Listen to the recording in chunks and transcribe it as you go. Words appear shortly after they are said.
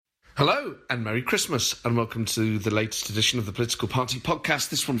Hello and Merry Christmas and welcome to the latest edition of the Political Party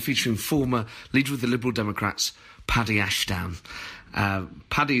podcast, this one featuring former leader of the Liberal Democrats, Paddy Ashdown.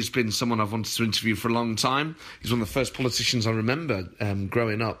 Paddy has been someone I've wanted to interview for a long time. He's one of the first politicians I remember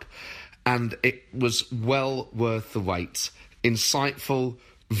growing up, and it was well worth the wait. Insightful,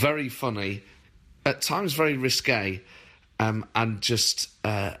 very funny, at times very risque, and just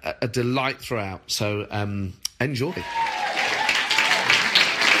a delight throughout. So enjoy.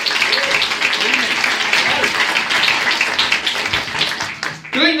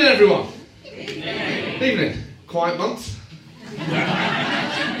 Good evening, everyone. Evening. Quiet month.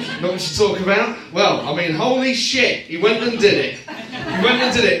 Not much to talk about. Well, I mean, holy shit, he went and did it.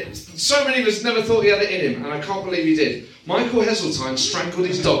 So many of us never thought he had it in him, and I can't believe he did. Michael Heseltine strangled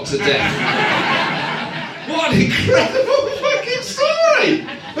his dog to death. What an incredible fucking story!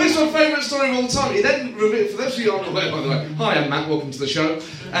 That's my favourite story of all time. He then revealed, for those of you who aren't aware, by the way, hi, I'm Matt, welcome to the show.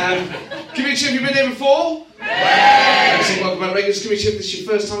 Give me a cheer if you've been here before. Excellent, welcome back regulars. Give me a cheer if this is your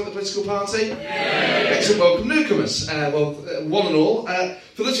first time at the political party. Excellent, welcome newcomers. One and all.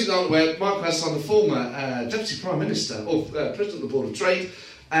 For those of you who aren't aware, Michael Heseltine, the former Deputy Prime Minister, or President of the Board of Trade,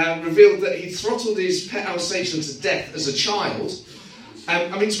 revealed that he throttled his pet Alsatian to death as a child.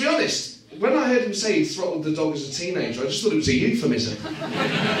 I mean, to be honest, when I heard him say he throttled the dog as a teenager, I just thought it was a euphemism. He's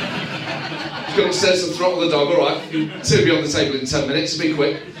gone upstairs and throttle the dog, alright, two will be on the table in 10 minutes, be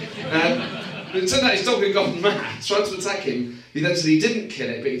quick. But it turned out his dog had gone mad, tried to attack him. He then said he didn't kill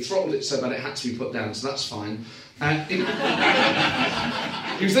it, but he throttled it so bad it had to be put down, so that's fine. He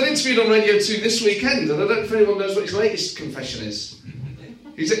was then interviewed on Radio 2 this weekend, and I don't know if anyone knows what his latest confession is.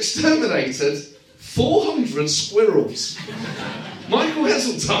 He's exterminated 400 squirrels. Michael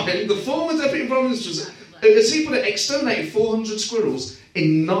Heseltine, the former Deputy Prime Minister, as he put it, exterminated 400 squirrels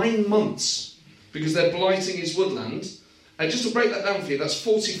in 9 months because they're blighting his woodland. Just to break that down for you, that's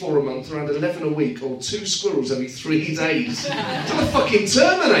 44 a month, around 11 a week, or 2 squirrels every 3 days. It's like a fucking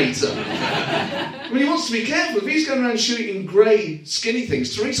Terminator. I mean, he wants to be careful. If he's going around shooting grey, skinny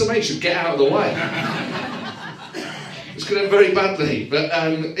things, Theresa May should get out of the way. It's going to end very badly. But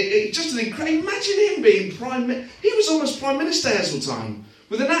just an incredible... Imagine him being Prime Minister. He was almost Prime Minister Heseltine,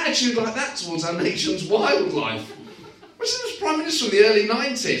 with an attitude like that towards our nation's wildlife. Imagine he was Prime Minister in the early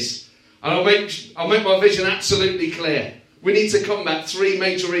 90s. And I'll make my vision absolutely clear. We need to combat 3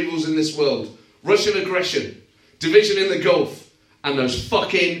 major evils in this world. Russian aggression, division in the Gulf, and those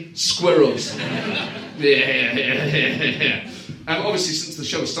fucking squirrels. Yeah. Obviously, since the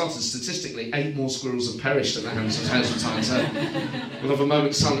show started, statistically, 8 more squirrels have perished at the hands of Heseltine, so we'll have a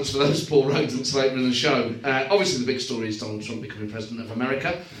moment's silence for those poor rodents later in the show. Obviously, the big story is Donald Trump becoming President of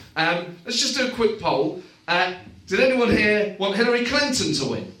America. Let's just do a quick poll. Did anyone here want Hillary Clinton to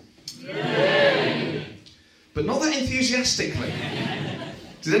win? Yeah. But not that enthusiastically.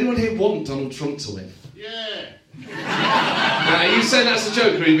 Did anyone here want Donald Trump to win? Yeah. Now, are you saying that's a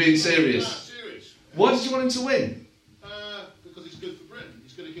joke or are you being serious? No, serious. Why did you want him to win? Because it's good for Britain.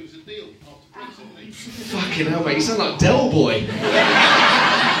 He's going to give us a deal after Brexit, isn't he? Fucking hell, mate, you sound like Del Boy. You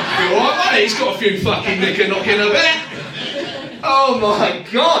alright, mate? He's got a few fucking knicker-knocking a bit. Oh my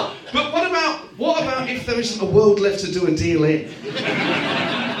God. But what about if there isn't a world left to do a deal in?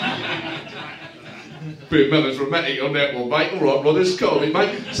 Bit melodramatic on that one, mate. All right, Rodders, calm it,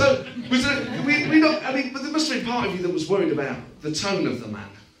 mate. So, was there, but there must have been part of you that was worried about the tone of the man.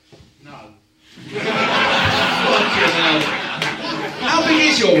 No. Fucking hell. How big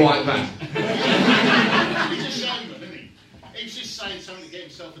is your white van? He's a showman, isn't he? He was just saying something to get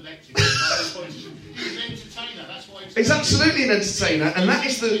himself elected. He's an entertainer, that's why he's absolutely an entertainer, and that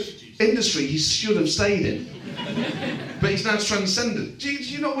is the industry he should have stayed in. But he's now transcended. Do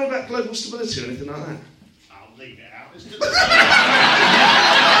you not worry about global stability or anything like that? I'll leave it out.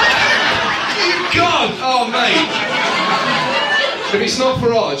 God! Oh, mate. If it's not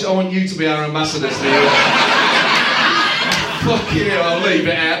Farage, I want you to be our ambassadors to Europe. Fucking hell, I'll leave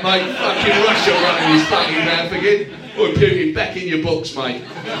it out, mate. Fucking Russia running his fucking mouth again. Or Putin back in your books, mate.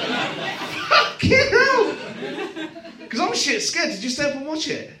 Fucking hell! Because I'm shit scared. Did you stay up and watch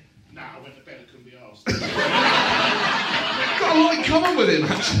it? No, I went to bed, I couldn't be asked. Got a lot in common with him,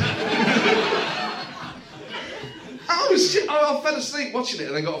 actually. I fell asleep watching it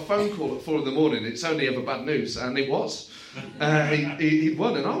and then got a phone call at 4 a.m. It's only ever bad news, and it was. He'd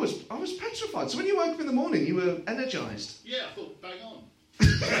won, and I was petrified. So when you woke up in the morning, you were energised. Yeah, I thought, bang on.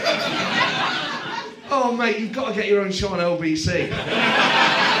 Oh, mate, you've got to get your own show on LBC.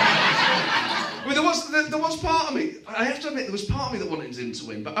 I mean, there was part of me, I have to admit, there was part of me that wanted him to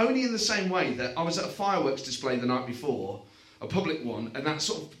win, but only in the same way that I was at a fireworks display the night before, a public one, and that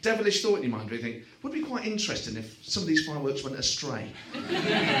sort of devilish thought in your mind where you think, would be quite interesting if some of these fireworks went astray.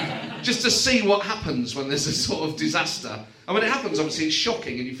 just to see what happens when there's a sort of disaster. And when it happens, obviously it's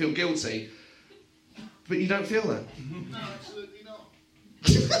shocking and you feel guilty, but you don't feel that. No, absolutely not.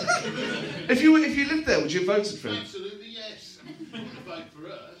 If you lived there, would you have voted for him? Absolutely yes. I wouldn't vote for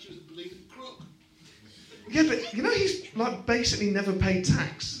her. She was a bleeding crook. Yeah, but he's like basically never paid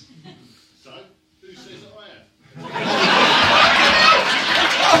tax. So, who says that I have?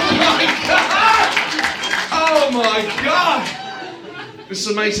 Oh my God! This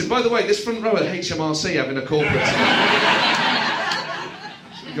is amazing. By the way, this front row at HMRC having a corporate.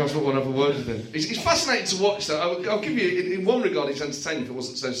 You guys won't want to have a word with him. He's fascinating to watch, though. I'll give you, in one regard, he's entertaining if it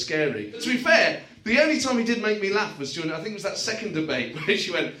wasn't so scary. To be fair, the only time he did make me laugh was during, I think it was that second debate, where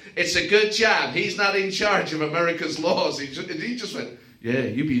she went, "It's a good jab. He's not in charge of America's laws." He just went, "Yeah,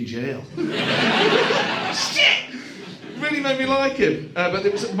 you be in jail." Shit! Really made me like him.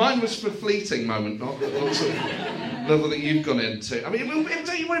 But mine was for a fleeting moment, not the sort of level that you've gone into. I mean,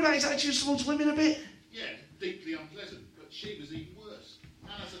 don't you worry about his attitude towards women a bit? Yeah, deeply unpleasant. But she was even worse.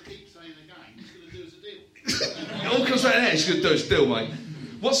 And as I keep saying again, he's going to do us a deal. It all comes right there. He's going to do us a deal, mate.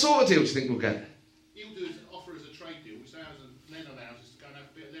 What sort of deal do you think we'll get? He'll offer us a trade deal, which then allows us to go and have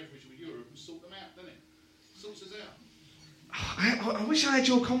a bit of leverage with Europe and sort them out, doesn't it? Sorts us out. I wish I had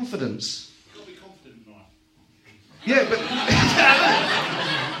your confidence. You've got to be confident in life. Yeah, but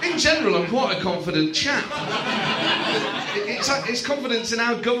in general, I'm quite a confident chap. It's confidence in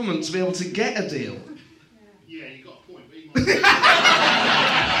our government to be able to get a deal. Yeah, you've got a point, but he might...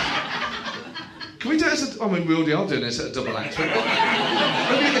 Can we do it as a... I mean, we already are doing this at a double act.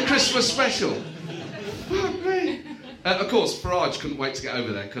 Maybe the Christmas special. Fuck me. Of course, Farage couldn't wait to get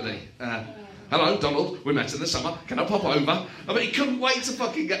over there, could he? Hello, Donald, we met in the summer. Can I pop over? I mean, he couldn't wait to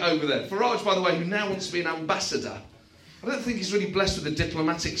fucking get over there. Farage, by the way, who now wants to be an ambassador. I don't think he's really blessed with the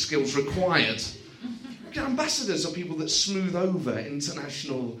diplomatic skills required. Ambassadors are people that smooth over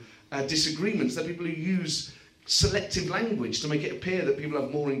international disagreements. They're people who use selective language to make it appear that people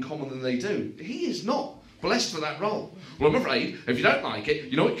have more in common than they do. He is not blessed for that role. Well, I'm afraid, if you don't like it,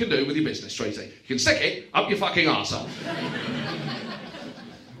 you know what you can do with your business treaty. You can stick it up your fucking arsehole.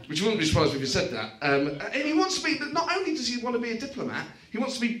 Which you wouldn't be surprised if you said that. And he wants to be, not only does he want to be a diplomat, he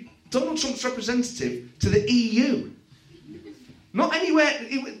wants to be Donald Trump's representative to the EU. Not anywhere,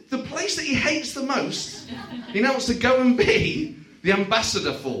 the place that he hates the most, he now wants to go and be the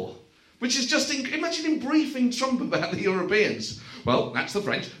ambassador for. Which is just, imagine him briefing Trump about the Europeans. Well, that's the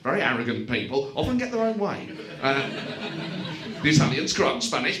French, very arrogant people, often get their own way. The Italians, corrupt,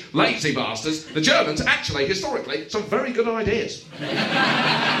 Spanish, lazy bastards. The Germans, actually, historically, some very good ideas.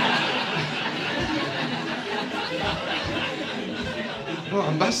 Well,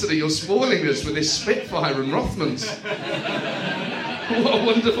 Ambassador, you're spoiling us with this Spitfire and Rothmans. What a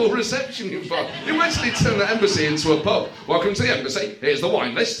wonderful reception you've got. You actually turn the embassy into a pub. Welcome to the embassy. Here's the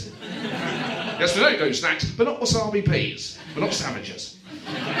wine list. Yes, we don't do snacks, but not wasabi peas. We're not savages.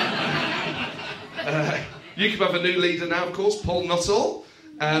 UKIP have a new leader now, of course, Paul Nuttall.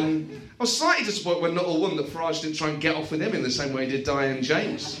 I was slightly disappointed when Nuttall won that Farage didn't try and get off with him in the same way he did Diane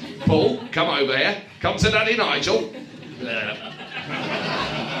James. Paul, come over here. Come to Daddy Nigel.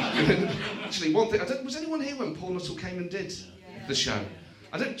 Actually, one thing, was anyone here when Paul Nuttall came and did the show?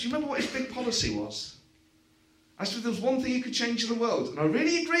 Do you remember what his big policy was? I said there was one thing he could change in the world, and I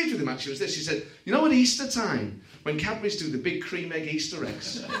really agreed with him actually, was this. He said, you know at Easter time, when Cadbury's do the big cream egg Easter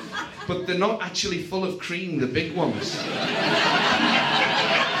eggs, but they're not actually full of cream, the big ones.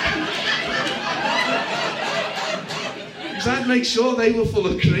 Because I'd make sure they were full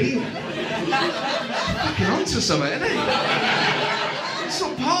of cream. Fucking onto something, isn't he?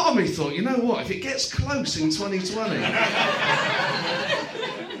 Some part of me thought, you know what, if it gets close in 2020...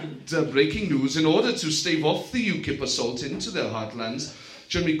 breaking news, in order to stave off the UKIP assault into their heartlands,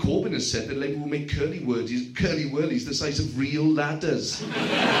 Jeremy Corbyn has said that Labour will make curly whirlies the size of real ladders.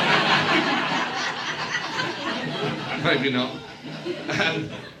 Maybe not.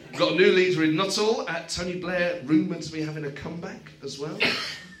 Got a new leader in Nuttall. Tony Blair rumoured to be having a comeback as well.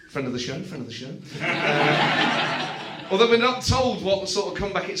 Friend of the show. Although we're not told what sort of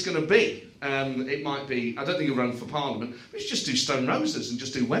comeback it's going to be. It might be, I don't think he'll run for Parliament. We should just do Stone Roses and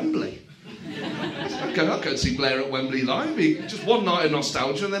just do Wembley. I'd go and see Blair at Wembley live. Just one night of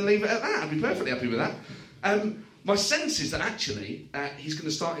nostalgia and then leave it at that. I'd be perfectly happy with that. My sense is that actually he's going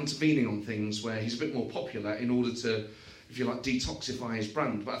to start intervening on things where he's a bit more popular in order to, if you like, detoxify his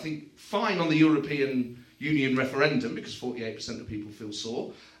brand. But I think fine on the European Union referendum, because 48% of people feel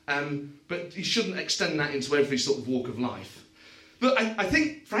sore. But he shouldn't extend that into every sort of walk of life. But I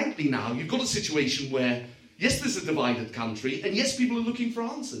think, frankly, now, you've got a situation where, yes, there's a divided country, and yes, people are looking for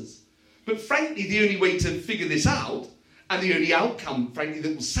answers. But frankly, the only way to figure this out, And the only outcome, frankly,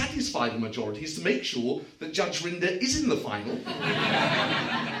 that will satisfy the majority is to make sure that Judge Rinder is in the final.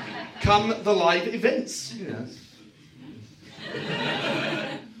 Come the live events.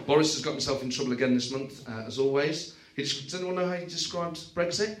 Boris has got himself in trouble again this month, as always. Does anyone know how he described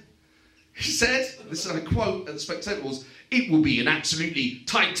Brexit? He said, this is a quote at the Spectator Awards, "It will be an absolutely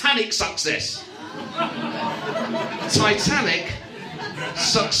titanic success." Titanic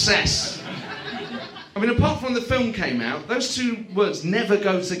success. I mean, apart from when the film came out, those two words never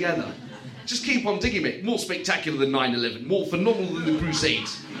go together. Just keep on digging it. More spectacular than 9/11, more phenomenal than the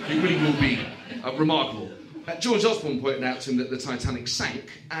Crusades. It really will be remarkable. George Osborne pointed out to him that the Titanic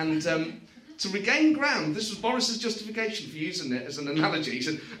sank, and to regain ground, this was Boris's justification for using it as an analogy. He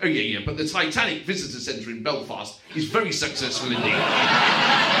said, "Oh yeah, but the Titanic Visitor Centre in Belfast is very successful indeed."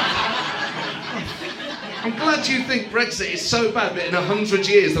 I'm glad you think Brexit is so bad that in 100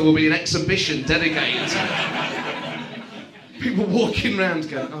 years there will be an exhibition dedicated to people walking around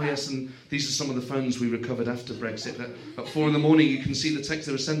going, "Oh yes, and these are some of the phones we recovered after Brexit. That at 4 a.m, you can see the text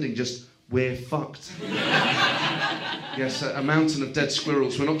they were sending, just, 'We're fucked.'" Yes, a mountain of dead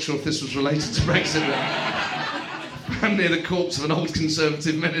squirrels. We're not sure if this was related to Brexit, but found near the corpse of an old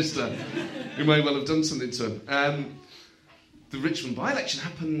Conservative minister who may well have done something to him. The Richmond by-election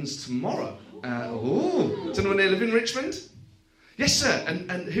happens tomorrow. Does anyone here live in Richmond? Yes, sir. And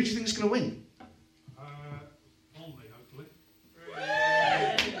who do you think is going to win? Olney, hopefully.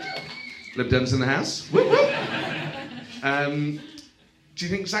 Lib Dems in the house. Whoop, whoop. Do you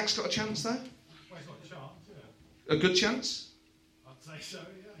think Zach's got a chance there? Well, he's got a chance, yeah. A good chance? I'd say so,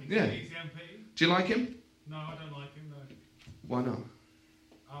 Yeah. He's the MP. Do you like him? No, I don't like him, no. Why not?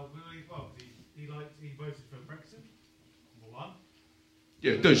 He voted for Brexit, number one.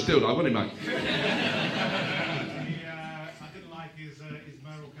 Yeah, still like, wasn't he, mate? I didn't like his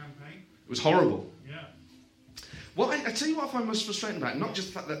mayoral campaign. It was horrible. Yeah. Well, I tell you what I find most frustrating about it, not just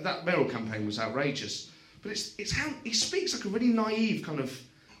the fact that that mayoral campaign was outrageous, but it's how he speaks like a really naive kind of,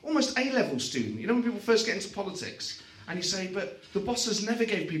 almost A-level student. You know when people first get into politics, and you say, but the bosses never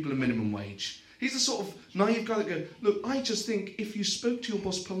gave people a minimum wage. He's the sort of naive guy that goes, "Look, I just think if you spoke to your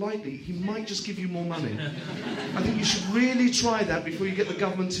boss politely, he might just give you more money. I think you should really try that before you get the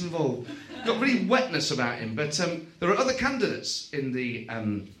government involved." Got really wetness about him, but there are other candidates in the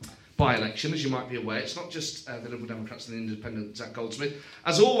by-election, as you might be aware. It's not just the Liberal Democrats and the Independent Zach Goldsmith.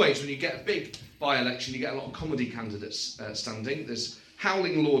 As always, when you get a big by-election, you get a lot of comedy candidates standing. There's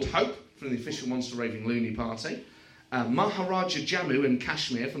Howling Lord Hope from the official Monster Raving Loony Party. Maharaja Jammu and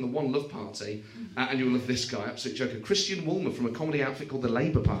Kashmir from the One Love Party, and you'll love this guy, absolute joker, Christian Woolmer from a comedy outfit called the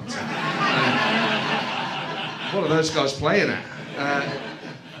Labour Party. What are those guys playing at?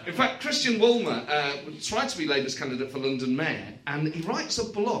 In fact, Christian Woolmer tried to be Labour's candidate for London Mayor, and he writes a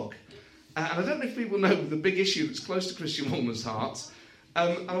blog, and I don't know if people know the big issue that's close to Christian Woolmer's heart,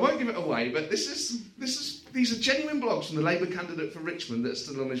 and I won't give it away, but these are genuine blogs from the Labour candidate for Richmond that are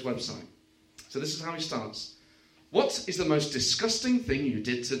still on his website. So this is how he starts. "What is the most disgusting thing you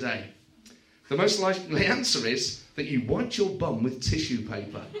did today? The most likely answer is that you wiped your bum with tissue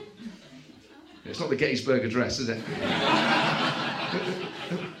paper." It's not the Gettysburg Address, is it?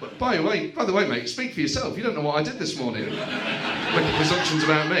 By the way, mate, speak for yourself. You don't know what I did this morning. Making presumptions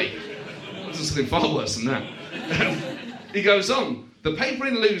about me. There's something far worse than that. He goes on. "The paper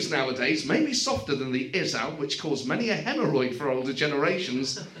in loos nowadays may be softer than the Izal, which caused many a hemorrhoid for older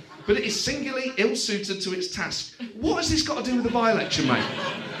generations, but it is singularly ill-suited to its task." What has this got to do with the by-election, mate?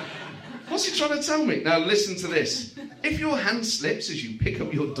 What's he trying to tell me? Now listen to this. "If your hand slips as you pick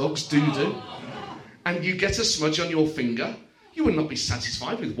up your dog's doo-doo, and you get a smudge on your finger, you would not be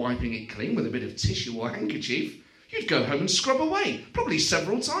satisfied with wiping it clean with a bit of tissue or handkerchief. You'd go home and scrub away, probably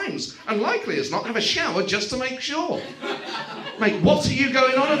several times, and likely as not have a shower just to make sure." Mate, what are you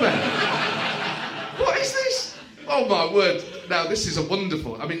going on about? What is this? Oh my word. Now this is a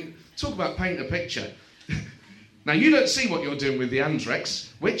wonderful, I mean, talk about paint a picture. Now you don't see what you're doing with the Andrex,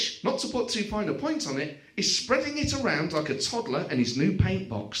 which, not to put too fine a point on it, is spreading it around like a toddler and his new paint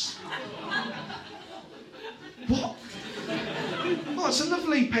box. What? Oh, it's a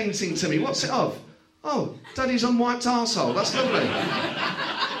lovely painting, Timmy. What's it of? Oh, Daddy's unwiped arsehole. That's lovely.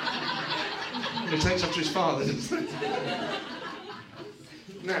 He takes after his father, doesn't he?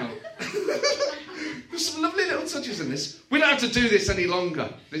 Now, there's some lovely little touches in this. We don't have to do this any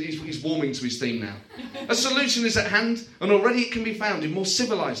longer. He's warming to his theme now. A solution is at hand, and already it can be found in more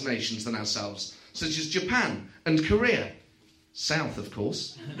civilised nations than ourselves, such as Japan and Korea. South, of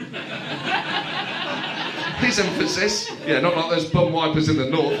course. His emphasis. Yeah, not like those bum wipers in the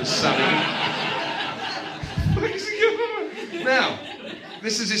north, Sammy. Now,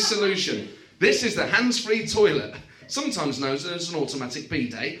 this is his solution. This is the hands-free toilet. sometimes known as an automatic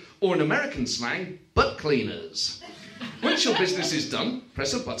bidet, or in American slang, butt cleaners. Once your business is done,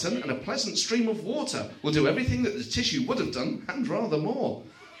 press a button and a pleasant stream of water will do everything that the tissue would have done, and rather more.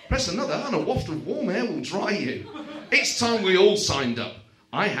 Press another and a waft of warm air will dry you. It's time we all signed up.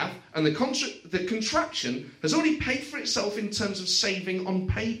 I have, and the contraption has already paid for itself in terms of saving on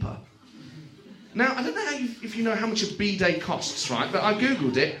paper. Now, I don't know if you know how much a bidet costs, right? But I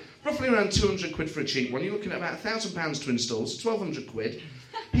googled it. Roughly around 200 quid for a cheap one. You're looking at about £1,000 to install, so 1,200 quid.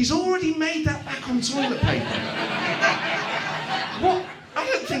 He's already made that back on toilet paper. What? I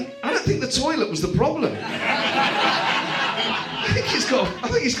don't think the toilet was the problem. I think he's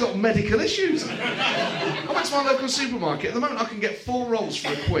got medical issues. I went to my local supermarket. At the moment, I can get 4 rolls for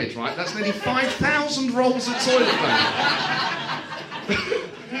 £1, right? That's nearly 5,000 rolls of toilet paper.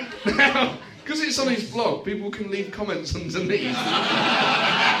 Now, because it's on his blog, people can leave comments underneath.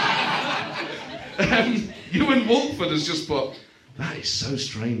 Ewan Walford has just put, "That is so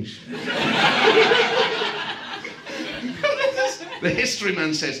strange." The history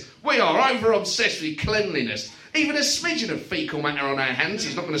man says, "We are over-obsessed with cleanliness. Even a smidgen of faecal matter on our hands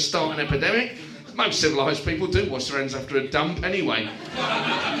is not going to start an epidemic. Most civilised people do wash their hands after a dump anyway."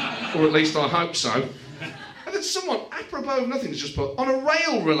 Or at least I hope so. And then someone, apropos of nothing, has just put, "On a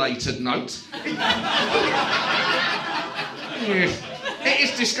rail-related note..." It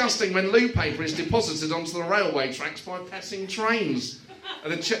is disgusting when loo paper is deposited onto the railway tracks by passing trains.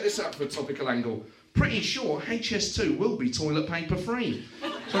 And then check this out for a topical angle. Pretty sure HS2 will be toilet paper free.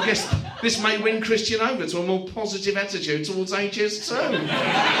 So I guess this may win Christian over to a more positive attitude towards HS2.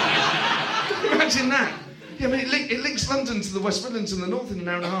 Imagine that. Yeah, I mean, it links London to the West Midlands and the North in an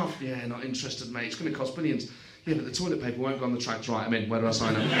hour and a half. Yeah, not interested, mate. It's going to cost billions. Yeah, but the toilet paper won't go on the tracks. Right, I'm in. Where do I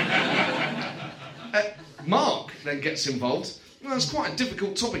sign up? Mark then gets involved. Well, it's quite a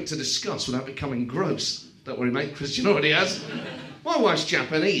difficult topic to discuss without becoming gross. Don't worry, mate. Christian already has. My wife's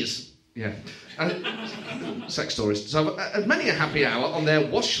Japanese. Yeah. Sex stories. So I've had many a happy hour on their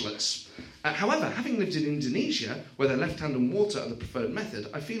washlets. However, having lived in Indonesia, where their left hand and water are the preferred method,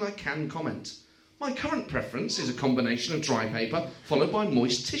 I feel I can comment. My current preference is a combination of dry paper followed by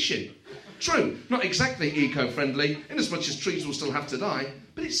moist tissue. True, not exactly eco-friendly, in as much as trees will still have to die,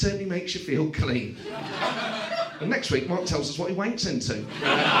 but it certainly makes you feel clean. And next week, Mark tells us what he wanks into.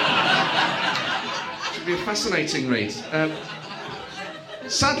 Should be a fascinating read.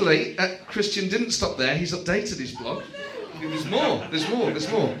 Sadly, Christian didn't stop there. He's updated his blog. There's more.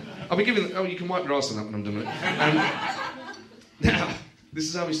 I'll be giving... Oh, you can wipe your arse on that when I'm done with it. Now, this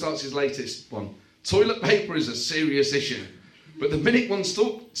is how he starts his latest one. Toilet paper is a serious issue, but the minute one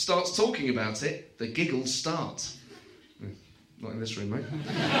starts talking about it, the giggles start. Not in this room, mate.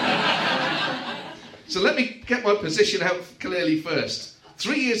 So let me get my position out clearly first.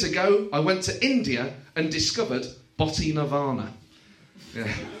 3 years ago, I went to India and discovered Botti Nirvana.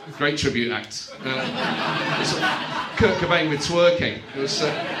 Yeah, great tribute act. Kurt Cobain with twerking. It was,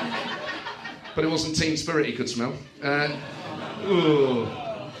 but it wasn't Teen Spirit he could smell.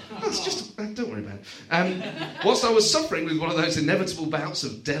 That's just... don't worry about it. Whilst I was suffering with one of those inevitable bouts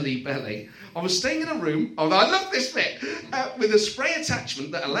of Delhi belly, I was staying in a room... Oh, I love this bit! With a spray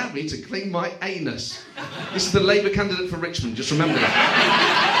attachment that allowed me to clean my anus. This is the Labour candidate for Richmond, just remember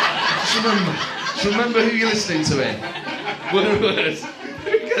that. Just remember who you're listening to here. Word.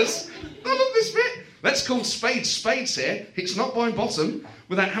 Because I love this bit. Let's call spades here. It's not by bottom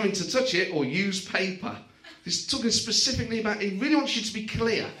without having to touch it or use paper. He's talking specifically about... He really wants you to be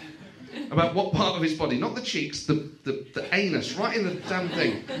clear about what part of his body, not the cheeks, the anus, right in the damn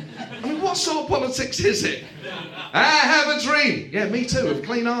thing. I mean, what sort of politics is it? I have a dream. Yeah, me too, of a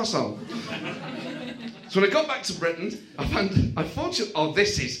clean arsehole. So when I got back to Britain, I found...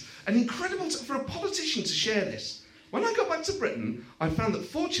 this is an incredible... for a politician to share this. When I got back to Britain, I found that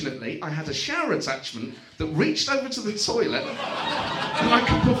fortunately I had a shower attachment that reached over to the toilet and I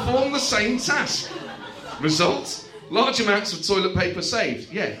could perform the same task. Result? Large amounts of toilet paper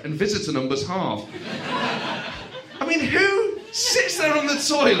saved. Yeah, and visitor numbers halved. I mean, who sits there on the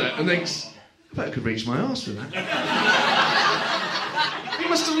toilet and thinks, I bet I could reach my arse with that? He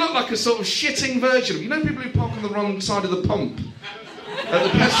must have looked like a sort of shitting virgin. You know people who park on the wrong side of the pump at the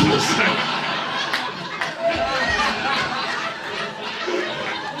petrol station?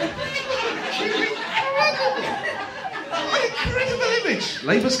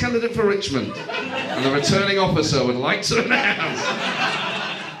 Labour's candidate for Richmond and the returning officer would like to announce.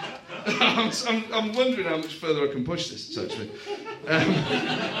 I'm wondering how much further I can push this, actually.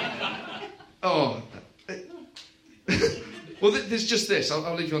 Well, there's just this.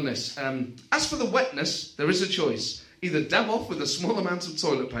 I'll leave you on this. As for the wetness, there is a choice. Either dab off with a small amount of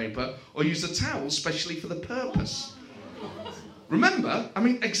toilet paper or use a towel specially for the purpose. Remember, I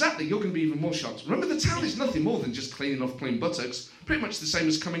mean, exactly, you're going to be even more shocked. Remember, the towel is nothing more than just cleaning off clean buttocks. Pretty much the same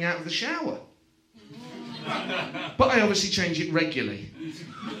as coming out of the shower. But I obviously change it regularly.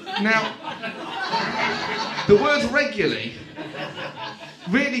 Now, the word regularly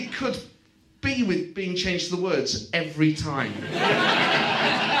really could be with being changed to the words every time.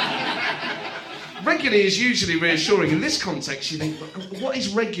 Regularly is usually reassuring. In this context, you think, what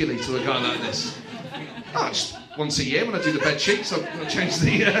is regularly to a guy like this? Oh, just once a year when I do the bed sheets, I'll change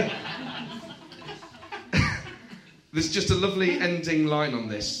the... There's just a lovely ending line on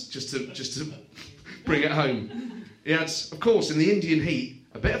this, just to bring it home. He adds, of course, in the Indian heat,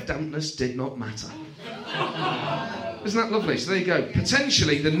 a bit of dampness did not matter. Isn't that lovely? So there you go.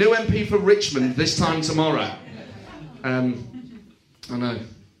 Potentially the new MP for Richmond this time tomorrow. I know.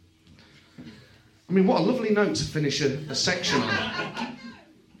 I mean, what a lovely note to finish a section on.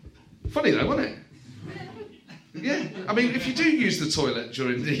 Funny though, wasn't it? Yeah. I mean, if you do use the toilet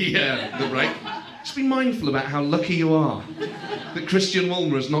during the break, just be mindful about how lucky you are that Christian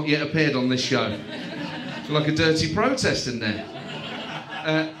Woolmer has not yet appeared on this show. Feel like a dirty protest in there.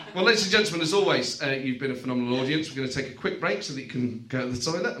 Well, ladies and gentlemen, as always, you've been a phenomenal audience. We're going to take a quick break so that you can go to the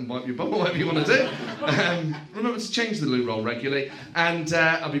toilet and wipe your bum or whatever you want to do. Remember to change the loo roll regularly. And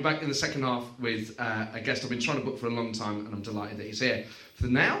I'll be back in the second half with a guest I've been trying to book for a long time, and I'm delighted that he's here. For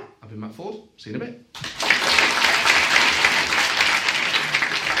now, I've been Matt Ford. See you in a bit.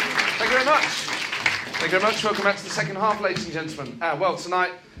 Thank you very much. Thank you very much. Welcome back to the second half, ladies and gentlemen. Well,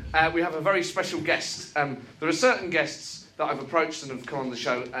 tonight we have a very special guest. There are certain guests that I've approached and have come on the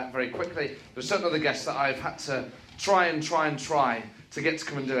show very quickly. There are certain other guests that I've had to try to get to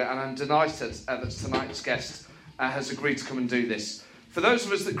come and do it, and I'm delighted that tonight's guest has agreed to come and do this. For those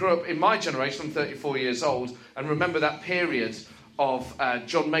of us that grew up in my generation, I'm 34 years old, and remember that period of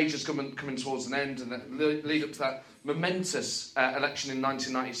John Major's coming towards an end and the lead up to that momentous election in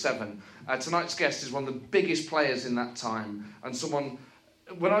 1997, tonight's guest is one of the biggest players in that time, and someone...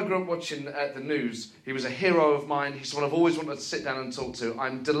 When I grew up watching the news, he was a hero of mine. He's someone I've always wanted to sit down and talk to.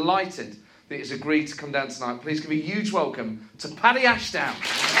 I'm delighted that he's agreed to come down tonight. Please give a huge welcome to Paddy Ashdown.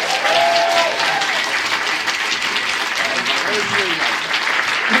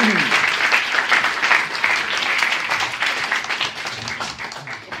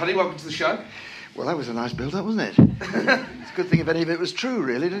 Paddy, welcome to the show. Well, that was a nice build-up, wasn't it? It's a good thing if any of it was true,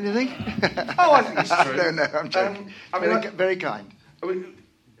 really, don't you think? Oh, I think it's true. No, I'm joking. Very kind.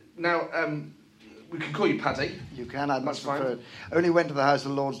 Now, we can call you Paddy. You can, I'd much prefer fine. it. Only went to the House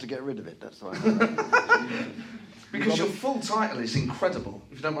of Lords to get rid of it, that's why. Because your full title is incredible,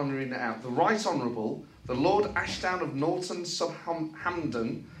 if you don't mind me reading it out. The Right Honourable, the Lord Ashdown of Norton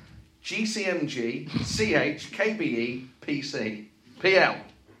Subhampton, GCMG, CH, KBE, PC, PL.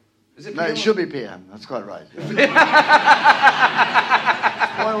 Is it PL? No, it should be PM, that's quite right.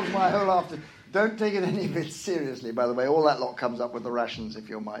 Spoils my whole afternoon. Don't take it any bit seriously, by the way. All that lot comes up with the rations if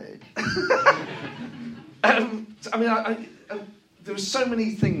you're my age. There are so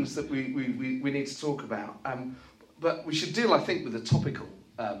many things that we need to talk about. But we should deal, I think, with the topical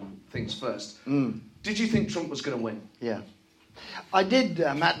things first. Did you think Trump was going to win? Yeah. I did,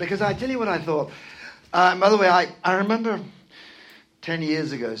 Matt, because I tell you what I thought. By the way, I remember 10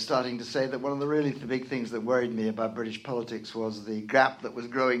 years ago starting to say that one of the big things that worried me about British politics was the gap that was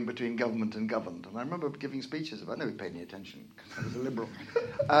growing between government and governed. And I remember giving speeches about, nobody paid any attention because I was a liberal.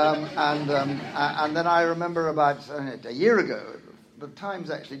 And then I remember about a year ago, the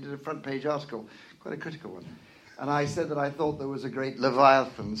Times actually did a front page article, quite a critical one. And I said that I thought there was a great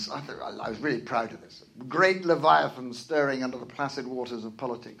Leviathan, I was really proud of this, great Leviathan stirring under the placid waters of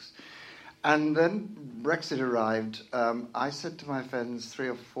politics. And then Brexit arrived. I said to my friends 3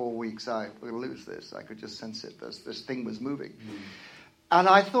 or 4 weeks out, we'll lose this. I could just sense it. This thing was moving. And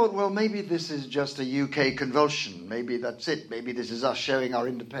I thought, well, maybe this is just a UK convulsion. Maybe that's it. Maybe this is us showing our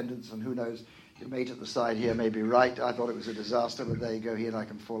independence, and who knows, your mate at the side here may be right. I thought it was a disaster, but there you go. He and I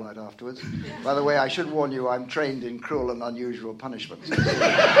can fall out afterwards. By the way, I should warn you, I'm trained in cruel and unusual punishments. And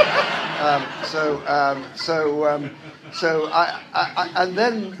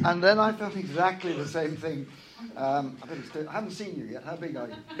then I felt exactly the same thing. I haven't seen you yet. How big are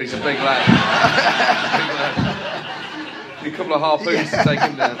you? He's a big lad. A couple of harpoons to take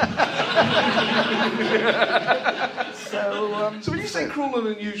him down. So when you say cruel and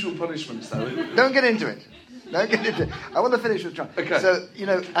unusual punishments, though... Don't get into it. I want to finish with Trump. Okay. So,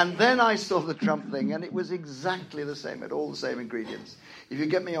 and then I saw the Trump thing, and it was exactly the same. It had all the same ingredients. If you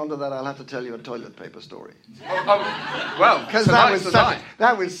get me onto that, I'll have to tell you a toilet paper story. Well, because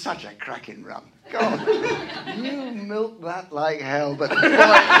that was such a cracking run. God, you milked that like hell, but...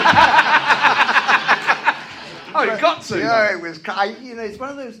 Oh, you've got to. Yeah, it was. It's one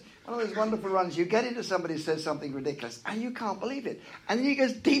of those wonderful runs. You get into somebody who says something ridiculous, and you can't believe it, and then he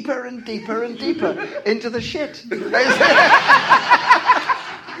goes deeper and deeper and deeper into the shit.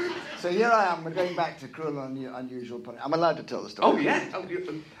 So here I am. We're going back to Cruel and Unusual Punishment. I'm allowed to tell the story. Oh yeah.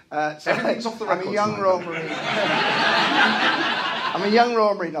 Everything's off the record. I'm a young Royal Marine. I'm a young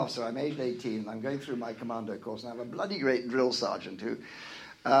Royal Marine officer. I'm aged 18. I'm going through my commando course, and I have a bloody great drill sergeant who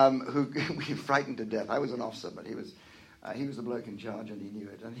we frightened to death. I was an officer, but he was the bloke in charge, and he knew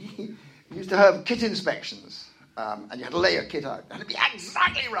it. And he used to have kit inspections, and you had to lay your kit out. It had to be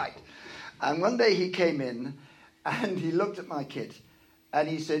exactly right. And one day he came in, and he looked at my kit, and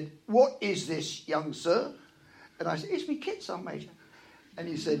he said, "What is this, young sir?" And I said, "It's me kit, Sergeant Major." And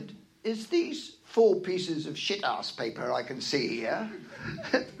he said, "Is these 4 pieces of shit-ass paper I can see here?"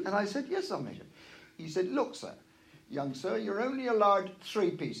 And I said, "Yes, Sergeant Major." He said, "Look, sir, young sir, you're only allowed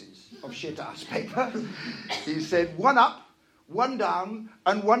 3 pieces of shit-ass paper." He said, "1 up, 1 down,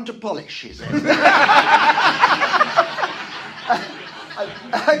 and 1 to polish," he said.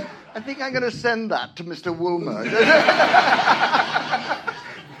 I think I'm going to send that to Mr. Woolmer.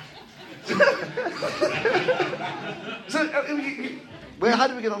 So, well, how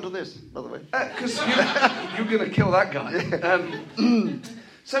did we get onto this, by the way? Because you're going to kill that guy.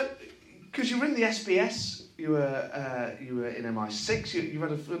 So, because you were in the SBS, you were in MI6. You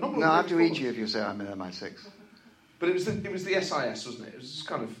had a phenomenal. No, I have to eat you if you say I'm in MI6. But it was the SIS, wasn't it? It was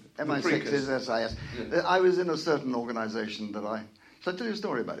kind of MI6 is SIS. Yeah. I was in a certain organisation that I. Shall I tell you a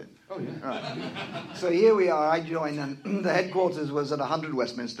story about it? Oh yeah. Right. So here we are. I joined, and the headquarters was at 100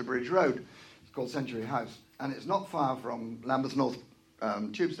 Westminster Bridge Road. It's called Century House, and it's not far from Lambeth North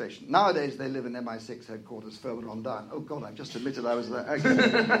tube station. Nowadays they live in MI6 headquarters further on down. Oh God, I've just admitted I was there.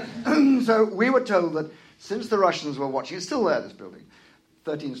 So we were told that since the Russians were watching, it's still there, this building,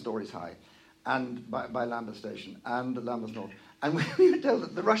 13 stories high, and by Lambeth Station and Lambeth North, and we were told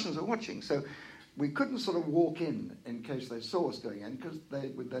that the Russians were watching. So we couldn't sort of walk in case they saw us going in, because they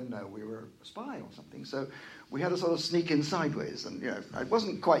would then know we were a spy or something. So we had to sort of sneak in sideways, and I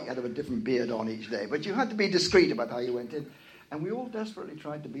wasn't quite had a different beard on each day, but you had to be discreet about how you went in. And we all desperately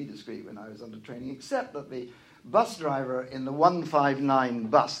tried to be discreet when I was under training, except that the bus driver in the 159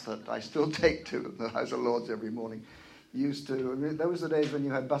 bus that I still take to the House of Lords every morning used to. Those were the days when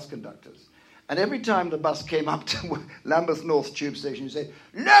you had bus conductors. And every time the bus came up to Lambeth North Tube Station, you say,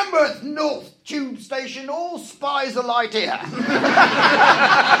 "Lambeth North Tube Station, all spies alight here."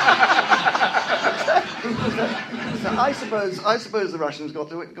 So I suppose the Russians got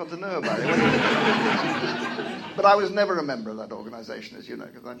to know about it. But I was never a member of that organisation, as you know.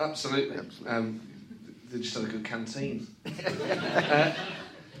 Absolutely. They just had a good canteen.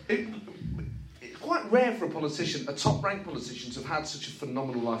 It's quite rare for a politician, a top-ranked politician, to have had such a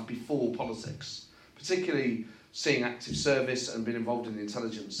phenomenal life before politics, particularly seeing active service and being involved in the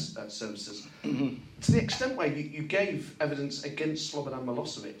intelligence services. Mm-hmm. To the extent where you gave evidence against Slobodan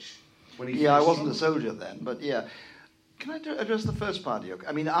Milosevic when he... Yeah, I wasn't a soldier then, but yeah. Can I address the first part of your...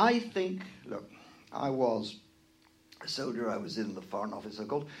 I mean, I think... Look, I was a soldier. I was in the Foreign Office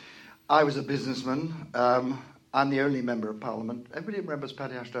circle. I was a businessman. I'm the only member of Parliament. Everybody remembers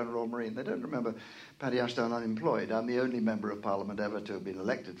Paddy Ashdown, Royal Marine. They don't remember Paddy Ashdown unemployed. I'm the only member of Parliament ever to have been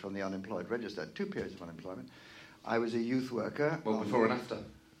elected from the unemployed register. 2 periods of unemployment. I was a youth worker. Well, before and after.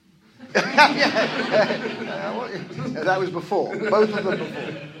 That was before. Both of them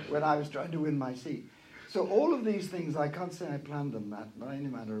before, when I was trying to win my seat. So all of these things, I can't say I planned them that by any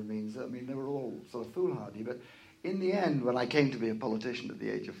manner of means. I mean, they were all sort of foolhardy. But in the end, when I came to be a politician at the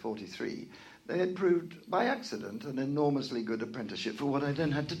age of 43, they had proved by accident an enormously good apprenticeship for what I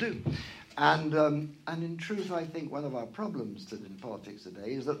then had to do. And in truth, I think one of our problems in politics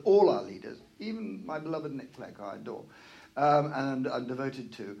today is that all our leaders, even my beloved Nick Clegg, who I adore, and I'm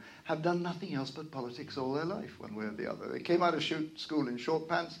devoted to, have done nothing else but politics all their life, one way or the other. They came out of school in short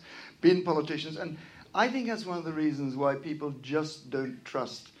pants, been politicians, and I think that's one of the reasons why people just don't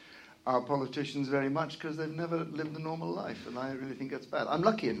trust our politicians very much, because they've never lived a normal life, and I really think that's bad. I'm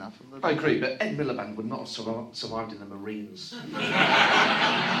lucky enough. I agree, but Ed Miliband would not have survived in the Marines.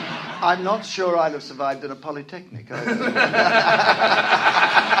 I'm not sure I'd have survived in a polytechnic.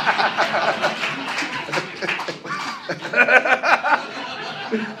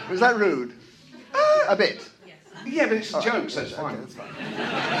 Was that rude? A bit. Yeah, but it's a joke, so it's fine. Okay, that's fine.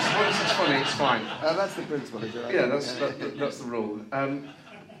 Once it's funny, it's fine. That's the principle, is it? Yeah, that's the rule.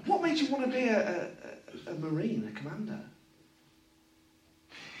 What made you want to be a Marine, a commander?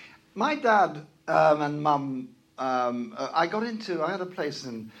 My dad and mum, I had a place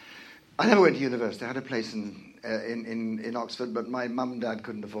in... I never went to university. I had a place in in Oxford, but my mum and dad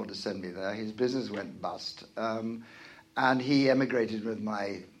couldn't afford to send me there. His business went bust, and he emigrated with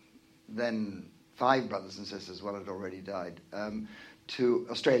my then 5 brothers and sisters, one had already died, to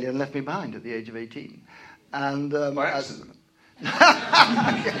Australia and left me behind at the age of 18. And by accident.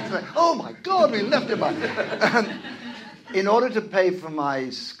 Oh my God, we left him behind. In order to pay for my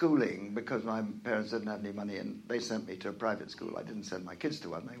schooling, because my parents didn't have any money, and they sent me to a private school. I didn't send my kids to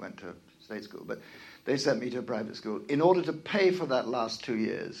one; they went to a state school. But they sent me to a private school. In order to pay for that last 2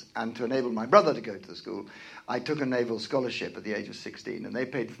 years and to enable my brother to go to the school, I took a naval scholarship at the age of 16, and they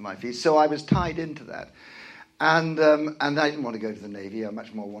paid for my fees. So I was tied into that. And I didn't want to go to the Navy. I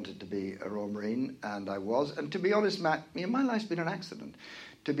much more wanted to be a Royal Marine, and I was. And to be honest, Matt, my life's been an accident.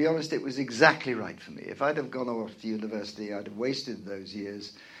 To be honest, it was exactly right for me. If I'd have gone off to university, I'd have wasted those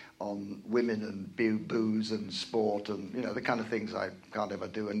years on women and booze and sport and, the kind of things I can't ever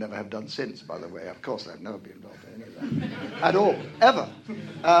do and never have done since, by the way. Of course, I've never been involved in any of that at all, ever.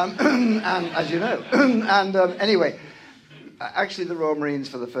 And as you know. And anyway, actually the Royal Marines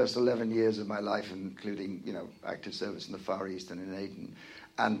for the first 11 years of my life, including, active service in the Far East and in Aden,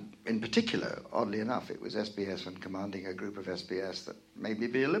 and in particular, oddly enough, it was SBS and commanding a group of SBS that made me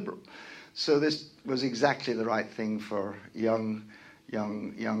be a liberal. So this was exactly the right thing for young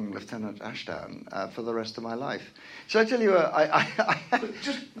Lieutenant Ashdown for the rest of my life. So I tell you, I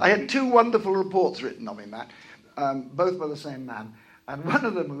had 2 wonderful reports written of me, Matt, both by the same man. And one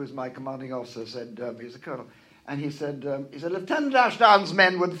of them, who was my commanding officer, said, he was a colonel, and he said, Lieutenant Ashdown's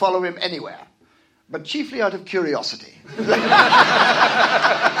men would follow him anywhere, but chiefly out of curiosity.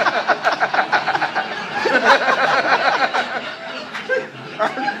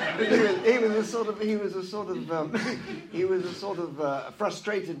 He was a sort of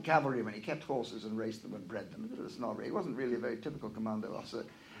frustrated cavalryman. He kept horses and raced them and bred them. It was snobbery. He wasn't really a very typical commando officer.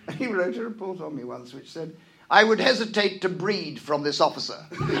 And he wrote a report on me once which said, "I would hesitate to breed from this officer."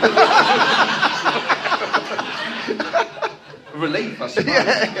 Relief, I suppose.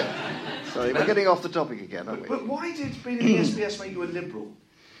 Yeah. Sorry, we're getting off the topic again, aren't we? But why did being in the SBS make you a liberal?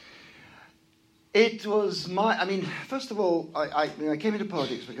 It was first of all, I came into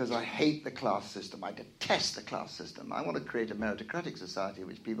politics because I hate the class system. I detest the class system. I want to create a meritocratic society in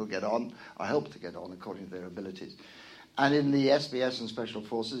which people get on, or help to get on, according to their abilities. And in the SBS and Special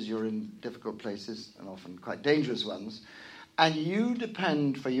Forces, you're in difficult places, and often quite dangerous ones, and you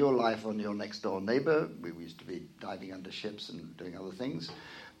depend for your life on your next-door neighbour. We used to be diving under ships and doing other things.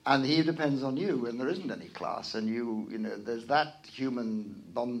 And he depends on you, and there isn't any class. And there's that human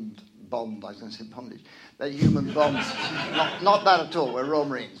bond, I was going to say bondage, that human bond, not that at all. We're Royal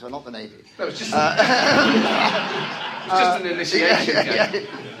Marines, we're not the Navy. No, it's just, it's just an initiation game.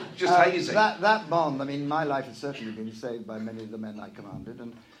 Just hazing. That bond, my life has certainly been saved by many of the men I commanded.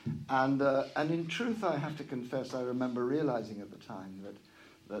 And in truth, I have to confess, I remember realizing at the time that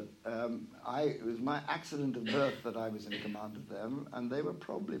it was my accident of birth that I was in command of them, and they were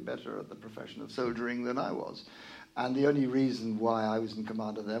probably better at the profession of soldiering than I was. And the only reason why I was in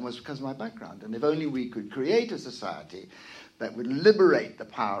command of them was because of my background. And if only we could create a society that would liberate the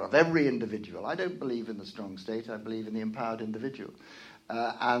power of every individual. I don't believe in the strong state, I believe in the empowered individual.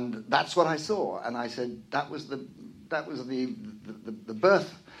 And that's what I saw. And I said that was the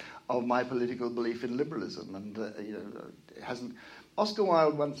birth of my political belief in liberalism. And it hasn't. Oscar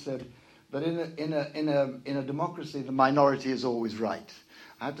Wilde once said that in a democracy, the minority is always right.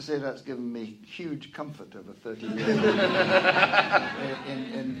 I have to say that's given me huge comfort over 30 years.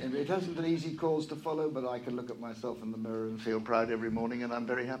 It hasn't an easy cause to follow, but I can look at myself in the mirror and feel proud every morning, and I'm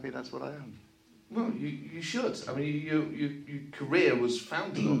very happy that's what I am. Well, you should. Your career was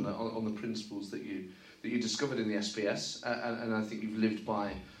founded on the principles that you discovered in the SBS, and I think you've lived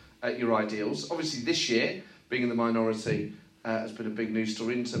by your ideals. Obviously, this year, being in the minority has been a big news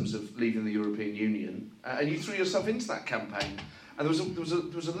story in terms of leaving the European Union, and you threw yourself into that campaign. And there was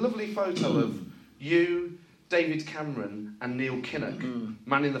a lovely photo of you, David Cameron, and Neil Kinnock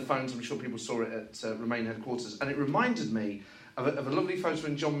manning the phones. I'm sure people saw it at Remain headquarters, and it reminded me of a lovely photo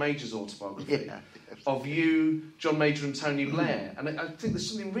in John Major's autobiography of you, John Major, and Tony Blair. And I think there's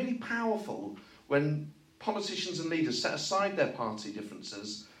something really powerful when politicians and leaders set aside their party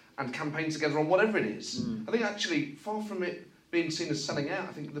differences and campaign together on whatever it is. I think actually, far from it being seen as selling out,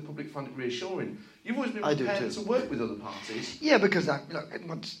 I think the public find it reassuring. You've always been prepared to work with other parties. Yeah, because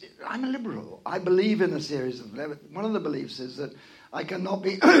I'm a liberal. I believe in a series of... One of the beliefs is that I cannot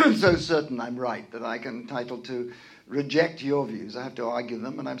be so certain I'm right that I can entitled to reject your views. I have to argue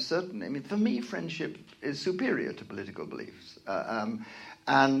them, and I'm certain. For me, friendship is superior to political beliefs.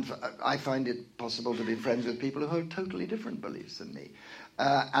 And I find it possible to be friends with people who hold totally different beliefs than me.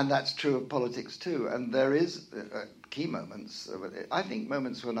 And that's true of politics too. And there is key moments, I think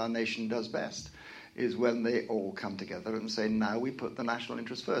moments when our nation does best, is when they all come together and say, now we put the national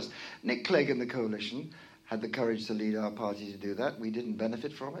interest first. Nick Clegg and the coalition had the courage to lead our party to do that. We didn't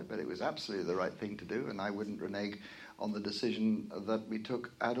benefit from it, but it was absolutely the right thing to do, and I wouldn't renege on the decision that we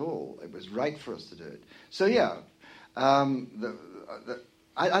took at all. It was right for us to do it. So yeah, I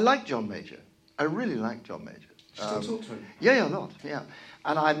like John Major. I really like John Major. Still talk to him? Yeah, a lot. Yeah,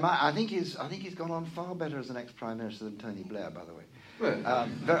 and I think he's gone on far better as an ex-prime minister than Tony Blair, by the way.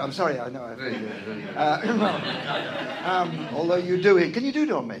 I'm sorry, I know. Although you do it, can you do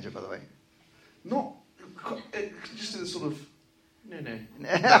John Major, by the way? Not just in the sort of no. And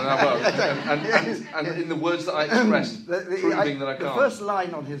in the words that I expressed, proving that I can't. The first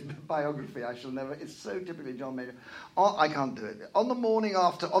line on his biography, I shall never. It's so typically John Major. Oh, I can't do it. On the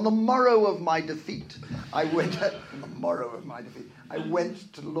morrow of my defeat, I went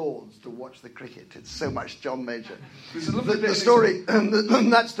to Lord's to watch the cricket. It's so much John Major. The story,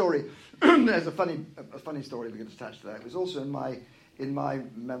 that story. There's a funny story we can attach to that. It was also in my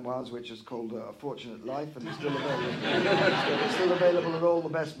memoirs, which is called A Fortunate Life, and it's still available. It's still available at all the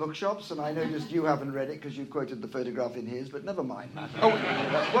best bookshops, and I noticed you haven't read it because you quoted the photograph in his, but never mind.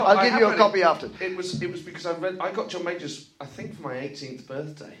 Well, I'll give you a copy after. It was because I got John Major's, I think, for my 18th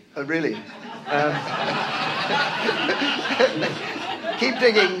birthday. Oh, really? Keep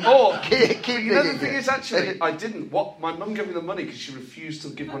digging. Keep digging. You know, the thing is, actually, I didn't. My mum gave me the money because she refused to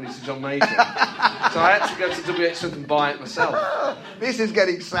give money to John Major. So I had to go to WH Smith and buy it myself. This is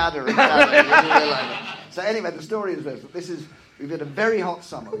getting sadder and sadder. So anyway, the story is this. We've had a very hot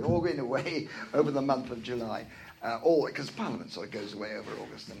summer. We're all going away over the month of July. Because Parliament sort of goes away over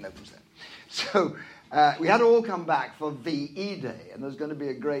August and nobody's there. So we had to all come back for VE Day, and there's going to be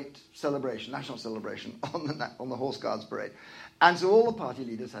a great celebration, national celebration, on the Horse Guards Parade. And so all the party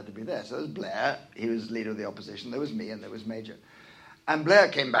leaders had to be there. So there was Blair, he was leader of the opposition, there was me, and there was Major. And Blair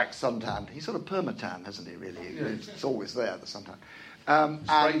came back suntanned. He's sort of perma-tan, hasn't he, really? Yeah. It's always there, the suntan. And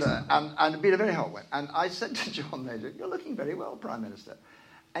it'd been a very hot one. And I said to John Major, you're looking very well, Prime Minister.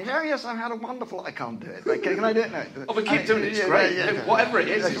 And he said, oh, yes, I've had a wonderful... I can't do it. Can I do it? No. Oh, but keep doing it. It's great. Yeah. Whatever it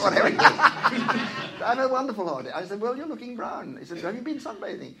is, it's great. I had a wonderful holiday. I said, well, you're looking brown. He said, have you been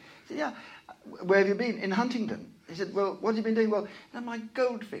sunbathing? He said, yeah. Where have you been? In Huntingdon. He said, well, what have you been doing? Well, my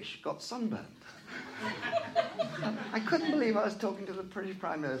goldfish got sunburned. I couldn't believe I was talking to the British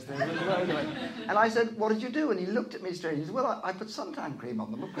Prime Minister. And I said, what did you do? And he looked at me straight. He said, well, I put suntan cream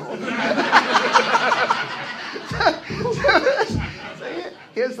on them, of course. So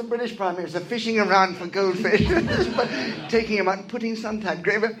here's the British Prime Minister fishing around for goldfish, taking them out and putting suntan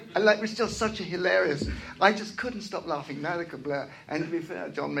cream. And it was just such a hilarious... I just couldn't stop laughing, neither could Blair. And to be fair,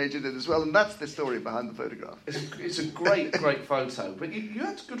 John Major did as well. And that's the story behind the photograph. It's a great photo. But you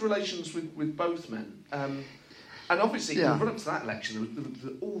had good relations with both men. And obviously, in the run-up to that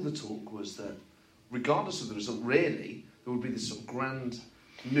election, all the talk was that, regardless of the result, really, there would be this sort of grand,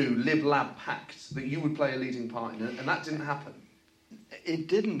 new Lib-Lab pact that you would play a leading part in it, and that didn't happen. It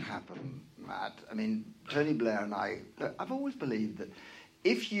didn't happen, Matt. I mean, Tony Blair and I've always believed that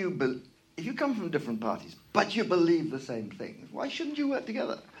if you come from different parties, but you believe the same things, why shouldn't you work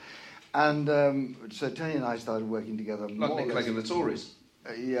together? And so Tony and I started working together. Like Nick Clegg and the Tories.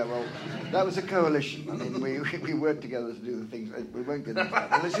 Yeah, well, that was a coalition. I mean, we worked together to do the things. We won't get into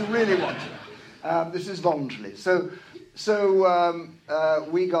that unless you really want to. This is voluntary. So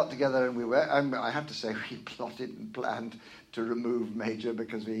we got together and we were. I have to say, we plotted and planned to remove Major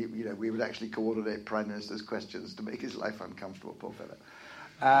because we would actually coordinate Prime Minister's questions to make his life uncomfortable, poor fellow.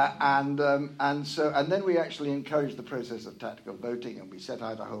 And then we actually encouraged the process of tactical voting, and we set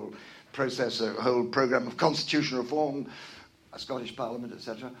out a whole program of constitutional reform, a Scottish Parliament,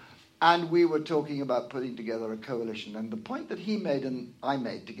 etc. And we were talking about putting together a coalition. And the point that he made and I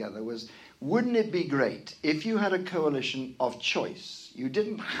made together was, wouldn't it be great if you had a coalition of choice? You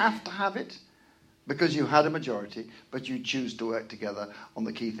didn't have to have it because you had a majority, but you choose to work together on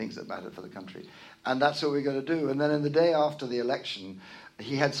the key things that matter for the country. And that's what we're going to do. And then in the day after the election,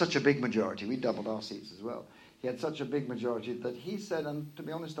 he had such a big majority. We doubled our seats as well. He had such a big majority that he said, and to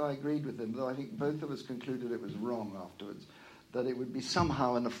be honest, I agreed with him, though I think both of us concluded it was wrong afterwards, that it would be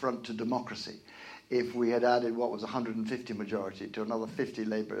somehow an affront to democracy if we had added what was 150 majority to another 50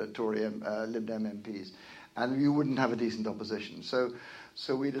 Labour, Tory, Lib Dem MPs, and you wouldn't have a decent opposition. So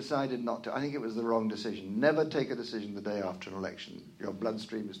we decided not to. I think it was the wrong decision. Never take a decision the day after an election. Your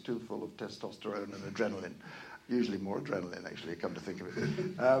bloodstream is too full of testosterone and adrenaline. Usually more adrenaline, actually, come to think of it.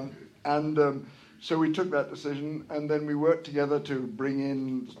 So we took that decision, and then we worked together to bring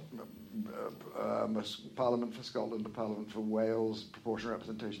in Parliament for Scotland, the Parliament for Wales, proportional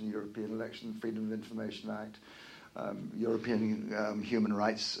representation, European election, Freedom of Information Act, European human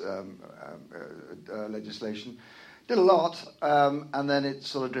rights legislation. Did a lot, and then it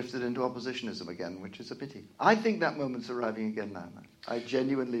sort of drifted into oppositionism again, which is a pity. I think that moment's arriving again now, man. I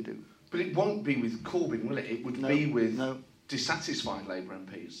genuinely do. But it won't be with Corbyn, will it? It would be with dissatisfied Labour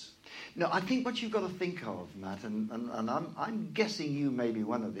MPs. No, I think what you've got to think of, Matt, and I'm guessing you may be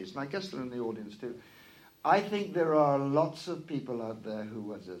one of these, and I guess they're in the audience too. I think there are lots of people out there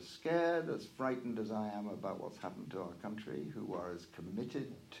who are as scared, as frightened as I am about what's happened to our country, who are as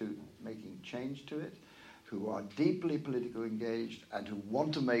committed to making change to it, who are deeply politically engaged and who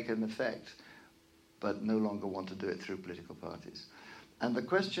want to make an effect, but no longer want to do it through political parties. And the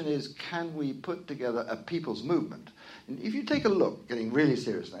question is, can we put together a people's movement? And if you take a look, getting really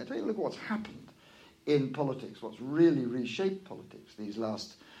serious now, take a look at what's happened in politics, what's really reshaped politics these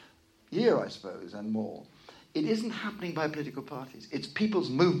last year, I suppose, and more. It isn't happening by political parties. It's people's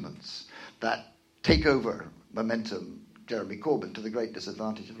movements that take over momentum, Jeremy Corbyn, to the great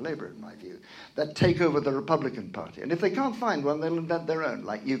disadvantage of Labour, in my view, that take over the Republican Party. And if they can't find one, they'll invent their own,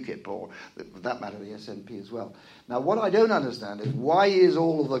 like UKIP, or, for that matter, the SNP as well. Now, what I don't understand is, why is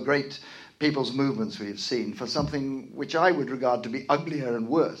all of the great people's movements we've seen for something which I would regard to be uglier and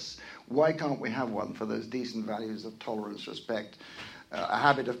worse? Why can't we have one for those decent values of tolerance, respect, a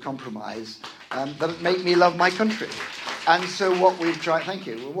habit of compromise that make me love my country? And so what we've tried,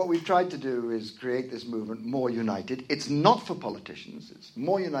 what we've tried to do is create this movement more united. It's not for politicians. It's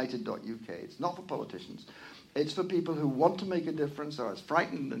moreunited.uk. It's not for politicians. It's for people who want to make a difference, are as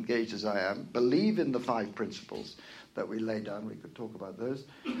frightened and engaged as I am, believe in the 5 principles that we lay down, we could talk about those,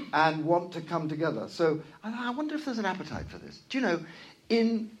 and want to come together. So I wonder if there's an appetite for this. Do you know,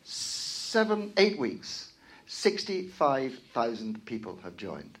 in 7-8 weeks, 65,000 people have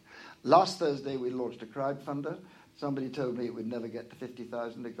joined. Last Thursday, we launched a crowdfunder. Somebody told me it would never get to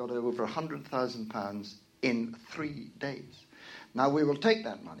 50,000. It got over £100,000 in 3 days. Now, we will take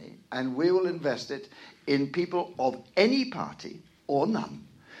that money and we will invest it in people of any party or none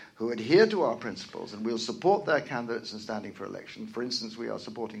who adhere to our principles, and we'll support their candidates in standing for election. For instance, we are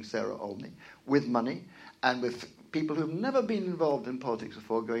supporting Sarah Olney with money and with people who've never been involved in politics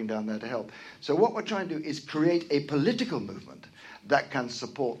before going down there to help. So what we're trying to do is create a political movement that can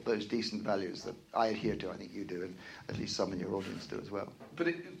support those decent values that I adhere to, I think you do, and at least some in your audience do as well. But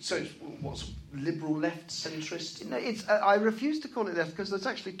so it's what's liberal, left, centrist? No, I refuse to call it left because there's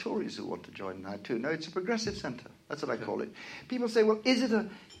actually Tories who want to join now too. No, it's a progressive centre. That's what I call it. People say, well, is it a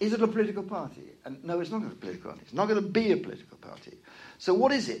political party? And no, it's not a political party. It's not going to be a political party. So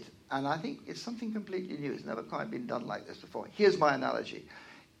what is it? And I think it's something completely new. It's never quite been done like this before. Here's my analogy.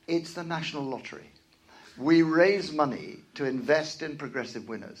 It's the national lottery. We raise money to invest in progressive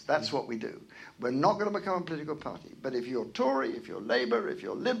winners. That's what we do. We're not going to become a political party. But if you're Tory, if you're Labour, if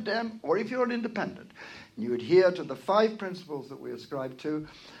you're Lib Dem, or if you're an independent, and you adhere to the 5 principles that we ascribe to,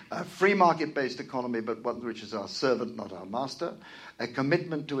 a free market-based economy, but one which is our servant, not our master, a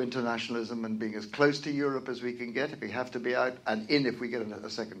commitment to internationalism and being as close to Europe as we can get if we have to be out, and in if we get a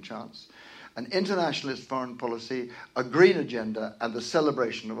second chance, an internationalist foreign policy, a green agenda, and the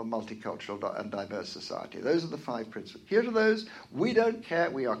celebration of a multicultural and diverse society. Those are the 5 principles. Here are those. We don't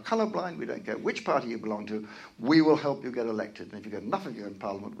care. We are colourblind. We don't care which party you belong to. We will help you get elected. And if you get enough of you in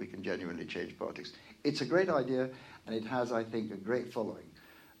Parliament, we can genuinely change politics. It's a great idea, and it has, I think, a great following.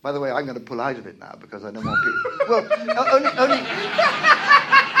 By the way, I'm going to pull out of it now because I don't want people... Well, only...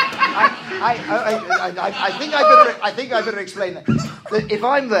 I think I better explain that. If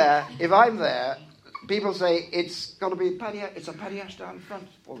I'm there, people say it's got to be it's a Paddy Ashdown front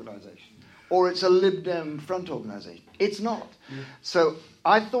organisation, or it's a Lib Dem front organisation. It's not. Yeah. So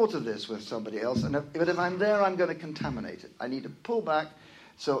I thought of this with somebody else, but if I'm there, I'm going to contaminate it. I need to pull back.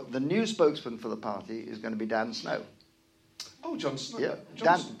 So the new spokesman for the party is going to be Dan Snow. Oh, John Snow. Yeah,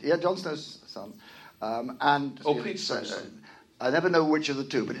 John Snow's son. Pete Snow's son. I never know which of the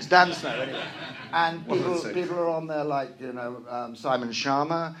two, but it's Dan Snow anyway. And people are on there like, Simon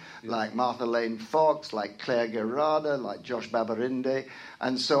Sharma, like Martha Lane Fox, like Claire Gerrada, like Josh Babarinde.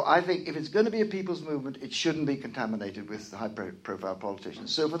 And so I think if it's going to be a people's movement, it shouldn't be contaminated with high-profile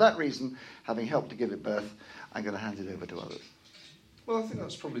politicians. So for that reason, having helped to give it birth, I'm going to hand it over to others. Well, I think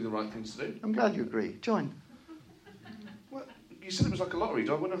that's probably the right thing to do. I'm glad you agree. Join. Well, you said it was like a lottery.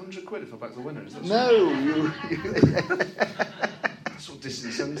 Do I win 100 quid if I back the winner? Is that no, That's sort of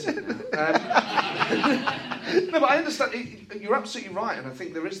disincentive. No, but I understand. You're absolutely right, and I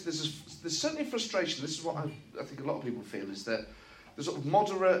think there's certainly frustration. This is what I think a lot of people feel is that the sort of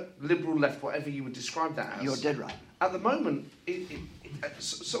moderate, liberal left, whatever you would describe that as. You're dead right. At the moment,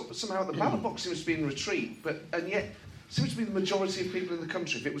 somehow the ballot box seems to be in retreat, and yet seems to be the majority of people in the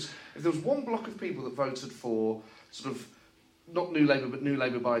country. If there was one block of people that voted for sort of not New Labour, but New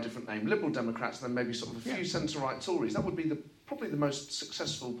Labour by a different name, Liberal Democrats, and then maybe sort of a few centre-right Tories, that would be probably the most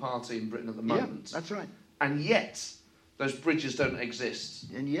successful party in Britain at the moment. Yeah, that's right. And yet, those bridges don't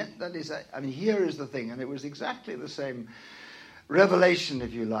exist. And yet, that is, here is the thing, and it was exactly the same revelation,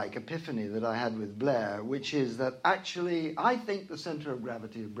 if you like, epiphany that I had with Blair, which is that actually, I think the centre of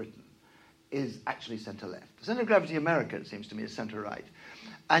gravity of Britain is actually centre-left. The centre of gravity of America, it seems to me, is centre-right.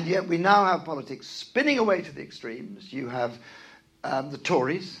 And yet we now have politics spinning away to the extremes. You have the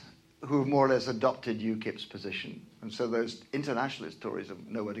Tories, who have more or less adopted UKIP's position, and so those internationalist Tories have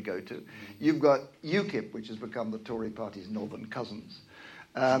nowhere to go to. You've got UKIP, which has become the Tory party's northern cousins.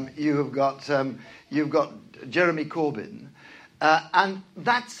 You've got Jeremy Corbyn, and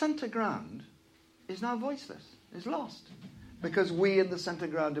that centre ground is now voiceless, is lost, because we in the centre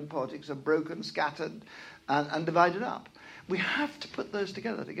ground in politics are broken, scattered, and divided up. We have to put those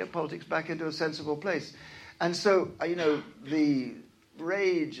together to get politics back into a sensible place. And so, the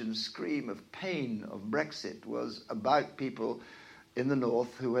rage and scream of pain of Brexit was about people in the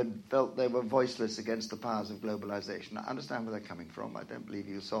north who had felt they were voiceless against the powers of globalisation. I understand where they're coming from. I don't believe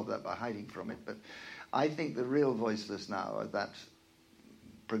you solve that by hiding from it. But I think the real voiceless now are that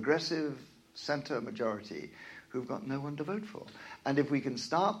progressive centre majority who've got no one to vote for. And if we can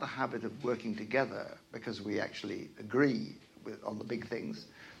start the habit of working together because we actually agree on the big things,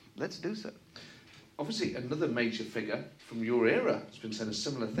 let's do so. Obviously, another major figure from your era has been saying a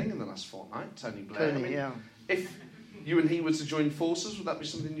similar thing in the last fortnight, Tony Blair. Yeah. If you and he were to join forces, would that be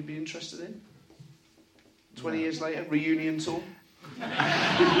something you'd be interested in? 20 years later, reunion tour?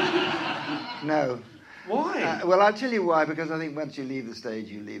 No. Why? Well, I'll tell you why, because I think once you leave the stage,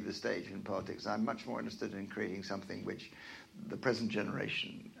 you leave the stage in politics. I'm much more interested in creating something which the present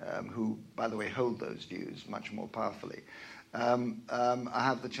generation, who, by the way, hold those views much more powerfully, I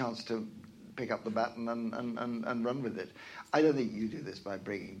have the chance to pick up the baton and run with it. I don't think you do this by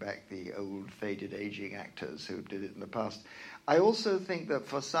bringing back the old, faded, aging actors who did it in the past. I also think that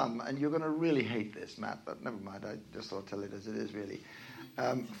for some, and you're going to really hate this, Matt, but never mind, I just thought I'd tell it as it is, really.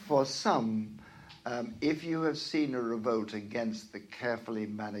 For some, if you have seen a revolt against the carefully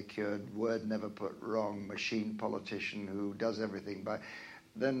manicured, word never put wrong, machine politician who does everything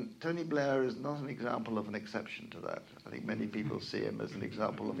then Tony Blair is not an example of an exception to that. I think many people see him as an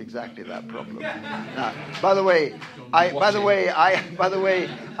example of exactly that problem. Now, by the way, I'm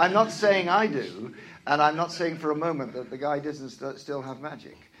not saying I do, and I'm not saying for a moment that the guy doesn't still have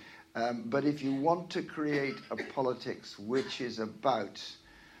magic. But if you want to create a politics which is about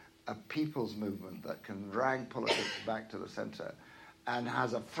a people's movement that can drag politics back to the centre and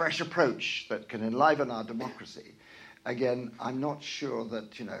has a fresh approach that can enliven our democracy, again, I'm not sure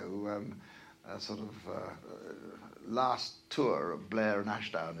that, a sort of last tour of Blair and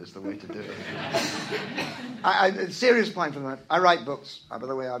Ashdown is the way to do it. Serious point for the moment. I write books. By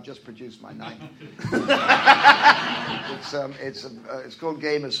the way, I've just produced my ninth. It's called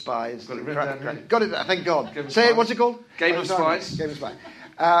Game of Spies. Got it written down here. Got it. Thank God. Say it. What's it called? Game of Spies. Game of Spies.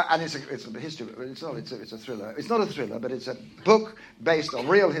 And it's a history. It's a thriller. It's not a thriller, but it's a book based on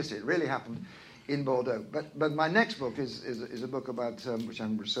real history. It really happened in Bordeaux. But my next book is a book about which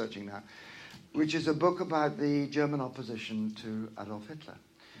I'm researching now, which is a book about the German opposition to Adolf Hitler.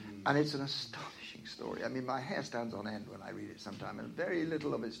 And it's an astonishing story. I mean, my hair stands on end when I read it sometime, and very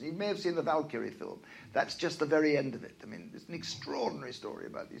little of it. You may have seen the Valkyrie film. That's just the very end of it. I mean, it's an extraordinary story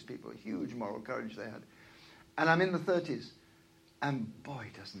about these people, huge moral courage they had. And I'm in the 30s. And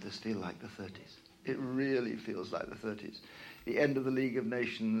boy, doesn't this feel like the 30s. It really feels like the 30s. The end of the League of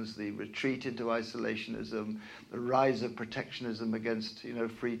Nations, the retreat into isolationism, the rise of protectionism against,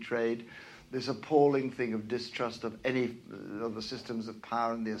 free trade, this appalling thing of distrust of any of the systems of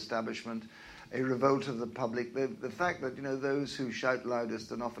power and the establishment, a revolt of the public, the fact that, those who shout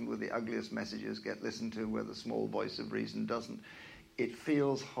loudest and often with the ugliest messages get listened to where the small voice of reason doesn't. It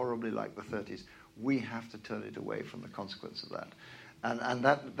feels horribly like the 30s. We have to turn it away from the consequence of that. And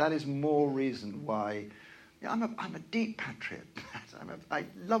that is more reason why I'm a deep patriot. I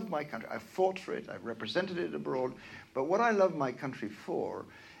love my country. I've fought for it. I've represented it abroad. But what I love my country for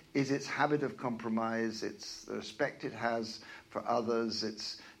is its habit of compromise, its the respect it has for others,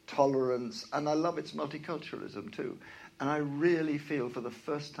 its tolerance, and I love its multiculturalism too. And I really feel for the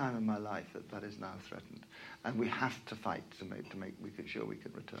first time in my life that is now threatened. And we have to fight to make sure we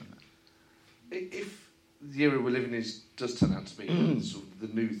can return that. If the era we're living in does turn out to be sort of the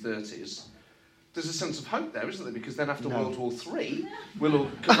new 30s, there's a sense of hope there, isn't there? Because then after No. World War III, we'll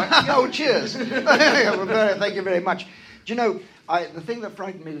all come back together. Oh, cheers. Thank you very much. Do you know, the thing that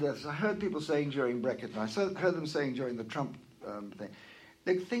frightened me to death is I heard people saying during Brexit, and I heard them saying during the Trump thing,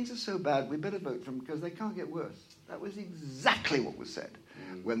 that things are so bad, we better vote for them because they can't get worse. That was exactly what was said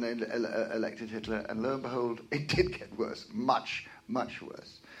when they elected Hitler, and lo and behold, it did get worse, much, much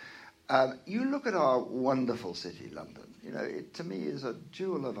worse. You look at our wonderful city, London. You know, it to me is a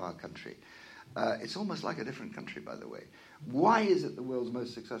jewel of our country. It's almost like a different country, by the way. Why is it the world's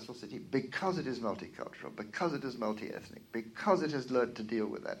most successful city? Because it is multicultural, because it is multi-ethnic, because it has learned to deal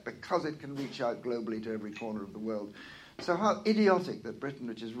with that, because it can reach out globally to every corner of the world. So how idiotic that Britain,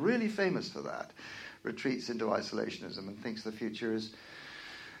 which is really famous for that, retreats into isolationism and thinks the future is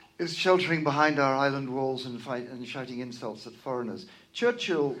sheltering behind our island walls and shouting insults at foreigners.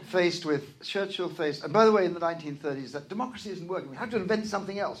 Churchill faced, and by the way, in the 1930s, that democracy isn't working. We have to invent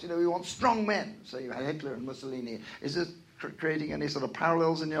something else. You know, we want strong men. So you had Hitler and Mussolini. Is this creating any sort of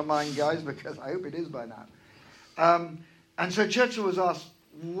parallels in your mind, guys? Because I hope it is by now. And so Churchill was asked,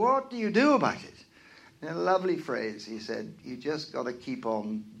 what do you do about it? In a lovely phrase, he said, you just got to keep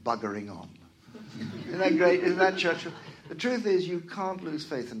on buggering on. Isn't that great? Isn't that Churchill? The truth is, you can't lose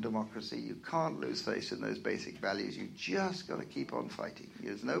faith in democracy. You can't lose faith in those basic values. You just got to keep on fighting.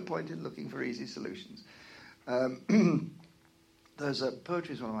 There's no point in looking for easy solutions. There's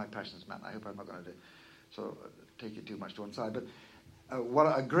poetry is one of my passions, Matt. I hope I'm not going to sort of take it too much to one side. But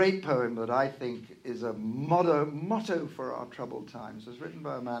a great poem that I think is a motto for our troubled times was written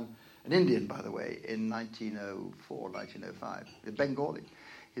by a man, an Indian, by the way, in 1904, 1905, a Bengali.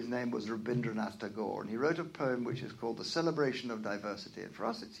 His name was Rabindranath Tagore, and he wrote a poem which is called The Celebration of Diversity. And for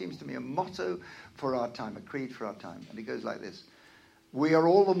us, it seems to me a motto for our time, a creed for our time. And it goes like this: we are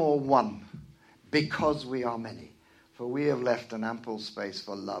all the more one because we are many, for we have left an ample space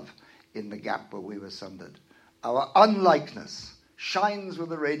for love in the gap where we were sundered. Our unlikeness shines with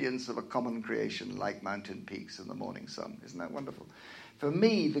the radiance of a common creation like mountain peaks in the morning sun. Isn't that wonderful? For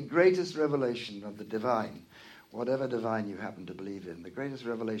me, the greatest revelation of the divine, whatever divine you happen to believe in, the greatest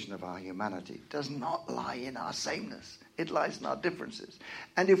revelation of our humanity does not lie in our sameness. It lies in our differences.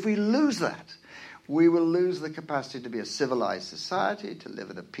 And if we lose that, we will lose the capacity to be a civilized society, to live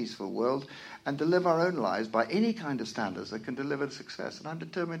in a peaceful world, and to live our own lives by any kind of standards that can deliver success. And I'm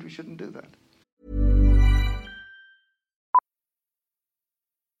determined we shouldn't do that.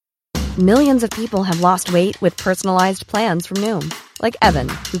 Millions of people have lost weight with personalized plans from Noom. Like Evan,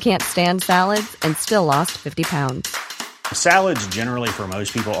 who can't stand salads and still lost 50 pounds. Salads generally for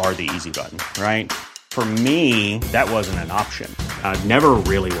most people are the easy button, right? For me, that wasn't an option. I never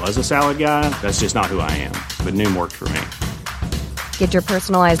really was a salad guy. That's just not who I am. But Noom worked for me. Get your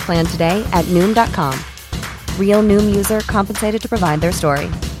personalized plan today at Noom.com. Real Noom user compensated to provide their story.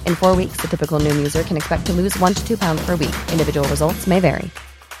 In 4 weeks, the typical Noom user can expect to lose 1 to 2 pounds per week. Individual results may vary.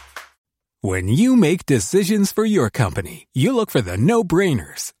 When you make decisions for your company, you look for the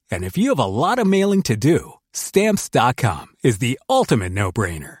no-brainers. And if you have a lot of mailing to do, Stamps.com is the ultimate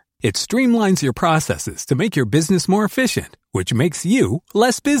no-brainer. It streamlines your processes to make your business more efficient, which makes you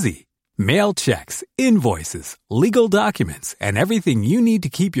less busy. Mail checks, invoices, legal documents, and everything you need to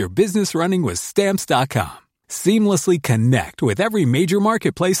keep your business running with Stamps.com. Seamlessly connect with every major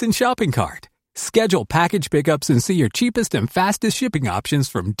marketplace and shopping cart. Schedule package pickups and see your cheapest and fastest shipping options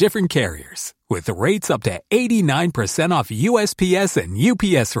from different carriers, with rates up to 89% off USPS and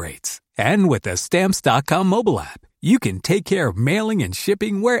UPS rates. And with the Stamps.com mobile app, you can take care of mailing and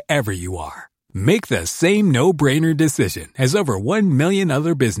shipping wherever you are. Make the same no-brainer decision as over 1 million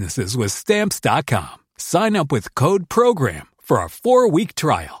other businesses with Stamps.com. Sign up with code PROGRAM for a 4-week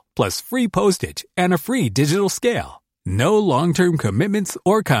trial, plus free postage and a free digital scale. No long-term commitments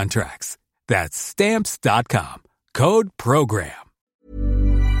or contracts. That's Stamps.com. Code PROGRAM.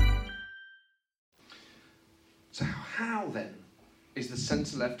 So how then is the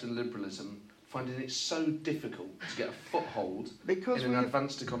centre-left and liberalism finding it so difficult to get a foothold in an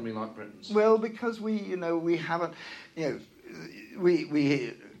advanced economy like Britain's? Well, because we haven't, you're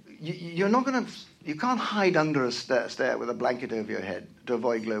not going to, you can't hide under a stair with a blanket over your head to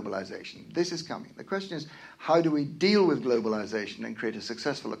avoid globalization. This is coming. The question is, how do we deal with globalization and create a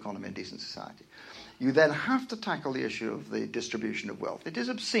successful economy and decent society? You then have to tackle the issue of the distribution of wealth. It is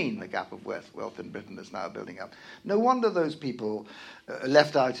obscene, the gap of wealth in Britain is now building up. No wonder those people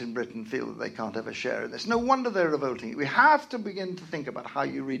left out in Britain feel that they can't have a share in this. No wonder they're revolting. We have to begin to think about how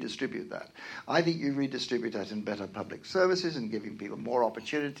you redistribute that. I think you redistribute that in better public services and giving people more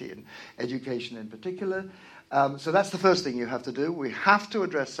opportunity in education in particular. So that's the first thing you have to do. We have to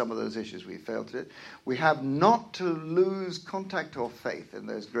address some of those issues we failed to do. We have not to lose contact or faith in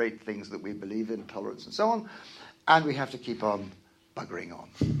those great things that we believe in, tolerance and so on, and we have to keep on buggering on.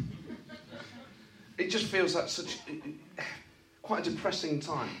 It just feels like quite a depressing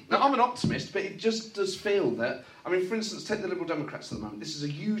time. Now, I'm an optimist, but it just does feel that... I mean, for instance, take the Liberal Democrats at the moment. This is a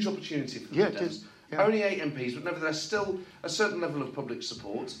huge opportunity for the Yeah, Lib it Dems. is. Yeah. Only 8 MPs, but nevertheless still a certain level of public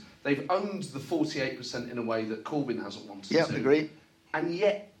support. They've owned the 48% in a way that Corbyn hasn't wanted to. Yeah, agree. And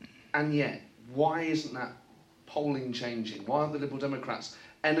yet, why isn't that polling changing? Why aren't the Liberal Democrats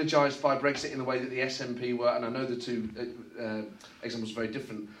energised by Brexit in the way that the SNP were? And I know the two examples are very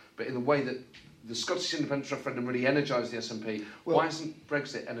different, but in the way that the Scottish independence referendum really energised the SNP, why hasn't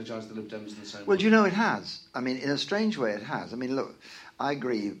Brexit energised the Lib Dems in the same way? Well, do you know it has? I mean, in a strange way it has. I mean, look, I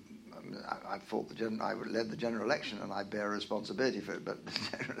agree. I led the general election and I bear responsibility for it, but the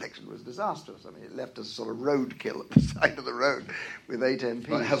general election was disastrous. I mean, it left us sort of roadkill at the side of the road with 8 MPs.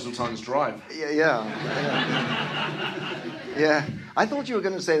 Like Heseltine's Drive. Yeah. I thought you were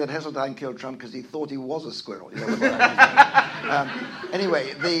going to say that Heseltine killed Trump because he thought he was a squirrel. You know,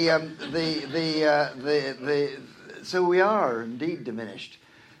 anyway, so we are indeed diminished,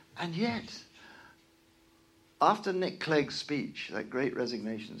 and yet, after Nick Clegg's speech, that great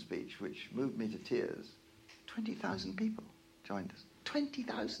resignation speech, which moved me to tears, 20,000 people joined us.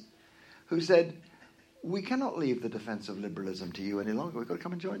 20,000 who said, we cannot leave the defence of liberalism to you any longer. We've got to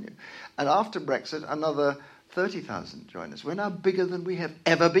come and join you. And after Brexit, another 30,000 joined us. We're now bigger than we have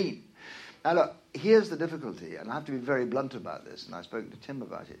ever been. Now, look, here's the difficulty, and I have to be very blunt about this, and I spoke to Tim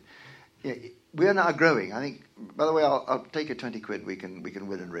about it. Yeah, we're now growing. I think, by the way, I'll take a 20 quid.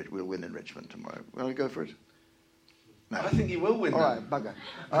 We'll win in Richmond tomorrow. Will you go for it? No. I think you will win. All right, bugger.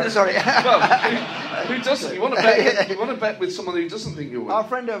 Sorry. Well, who doesn't? You want to bet? You want to bet with someone who doesn't think you'll win? Our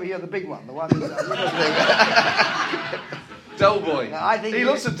friend over here, the big one, the one who's Del boy. No, I think he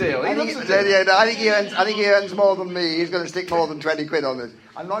loves a deal. I think he earns more than me. He's going to stick more than 20 quid on this.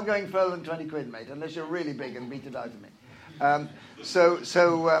 I'm not going further than 20 quid, mate, unless you're really big and beat it out of me. So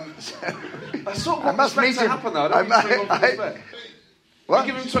that's sort of what must meet to happen, though. I don't think what?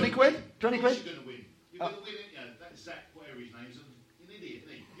 You give him 20 quid? 20 quid? You're going to win. You're going to win it. Yeah, that's Zach, whatever his name's, an idiot,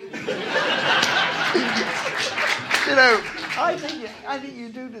 isn't he? You know, I think you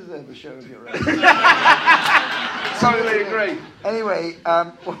do deserve a show of your own. Totally agree. Anyway,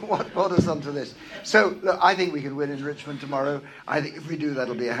 what brought us onto this? So, look, I think we can win in Richmond tomorrow. I think if we do,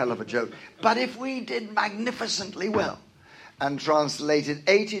 that'll be a hell of a joke. But if we did magnificently well and translated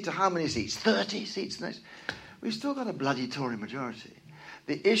 80 to how many seats? 30 seats next. We've still got a bloody Tory majority.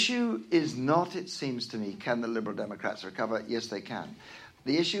 The issue is not, it seems to me, can the Liberal Democrats recover? Yes, they can.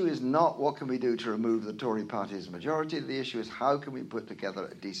 The issue is not what can we do to remove the Tory party's majority. The issue is how can we put together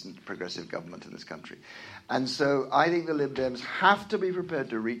a decent progressive government in this country. And so I think the Lib Dems have to be prepared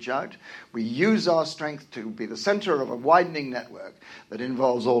to reach out. We use our strength to be the centre of a widening network that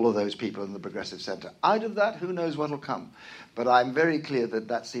involves all of those people in the progressive centre. Out of that, who knows what will come. But I'm very clear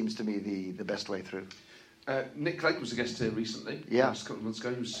that seems to me the best way through. Nick Clegg was a guest here recently. Yeah. A couple of months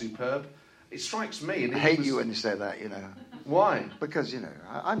ago. He was superb. It strikes me... And I hate you when you say that, you know. Why? Because, you know,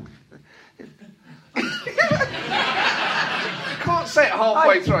 I'm... You can't say it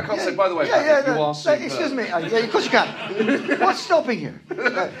halfway through. I can't say, by the way, Paddy, you are superb. Excuse me. Yeah, of course you can. What's stopping you?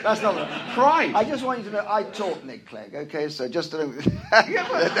 No, that's not... Pride. I just want you to know, I taught Nick Clegg, okay? So just to know... no.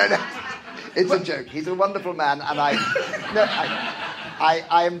 It's a joke. He's a wonderful man, and I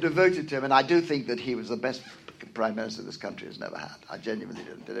am devoted to him, and I do think that he was the best Prime Minister this country has never had. I genuinely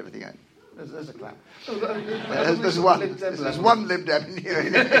did everything I... There's a clap. There's one Lib Dem in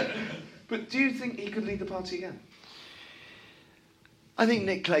here. But do you think he could lead the party again? I think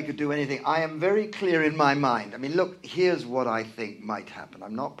Nick Clegg could do anything. I am very clear in my mind. I mean, look, here's what I think might happen.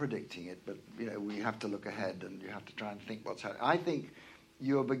 I'm not predicting it, but, you know, we have to look ahead and you have to try and think what's happening. I think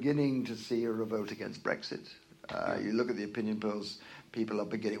you're beginning to see a revolt against Brexit. You look at the opinion polls, people are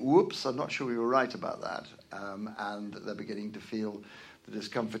beginning, whoops, I'm not sure we were right about that. And they're beginning to feel the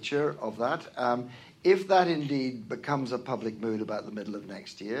discomfiture of that. If that indeed becomes a public mood about the middle of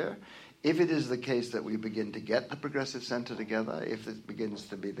next year, if it is the case that we begin to get the progressive centre together, if it begins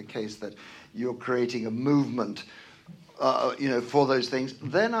to be the case that you're creating a movement for those things,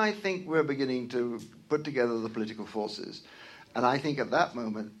 then I think we're beginning to put together the political forces. And I think at that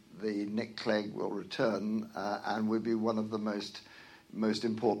moment, the Nick Clegg will return and will be one of the most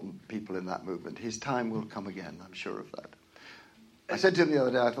important people in that movement. His time will come again, I'm sure of that. I said to him the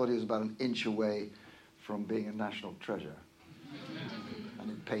other day, I thought he was about an inch away from being a national treasure. And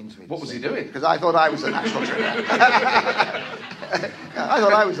it pains me. What was he doing? Because I thought I was a national treasure. I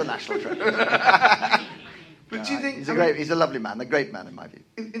thought I was a national treasure. But do you think... He's a lovely man, a great man in my view.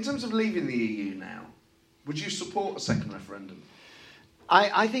 In terms of leaving the EU now, would you support a second referendum?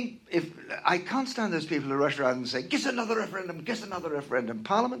 I think I can't stand those people who rush around and say, get another referendum.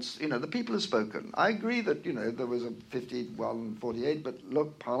 Parliaments, the people have spoken. I agree that, there was a 51-48, but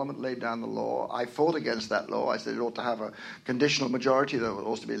look, Parliament laid down the law. I fought against that law. I said it ought to have a conditional majority, though it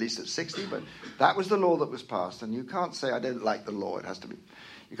ought to be at least at 60, but that was the law that was passed, and you can't say I don't like the law. It has to be.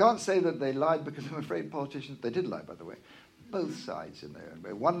 You can't say that they lied because I'm afraid politicians, they did lie, by the way. Both sides in their own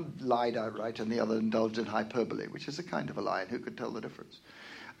way. One lied outright and the other indulged in hyperbole, which is a kind of a lie, and who could tell the difference?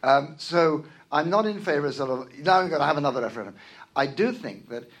 So I'm not in favour of now we've got to have another referendum. I do think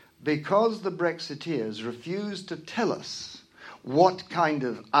that because the Brexiteers refused to tell us what kind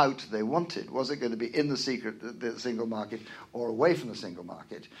of out they wanted, was it going to be in the single market or away from the single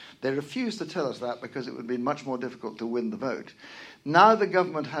market, they refused to tell us that because it would be much more difficult to win the vote. Now the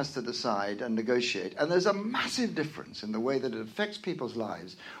government has to decide and negotiate, and there's a massive difference in the way that it affects people's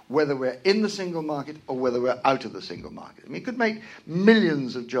lives, whether we're in the single market or whether we're out of the single market. I mean, it could make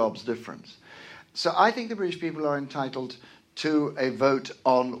millions of jobs difference. So I think the British people are entitled to a vote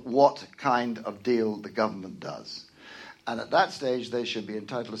on what kind of deal the government does. And at that stage, they should be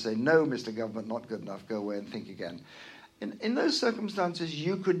entitled to say, no, Mr. Government, not good enough, go away and think again. In those circumstances,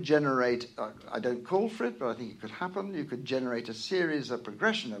 you could generate, I don't call for it, but I think it could happen, you could generate a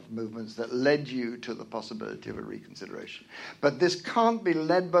progression of movements that led you to the possibility of a reconsideration. But this can't be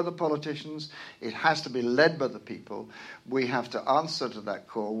led by the politicians, it has to be led by the people. We have to answer to that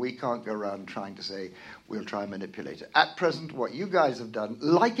call. We can't go around trying to say, we'll try and manipulate it. At present, what you guys have done,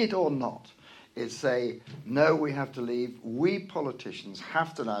 like it or not, is say, no, we have to leave. We politicians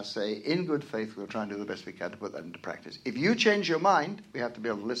have to now say, in good faith, we'll try and do the best we can to put that into practice. If you change your mind, we have to be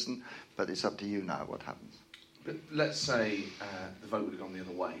able to listen, but it's up to you now what happens. But let's say the vote would have gone the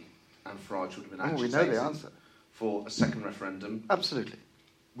other way, and Farage would have been agitated we know the answer. For a second referendum. Absolutely.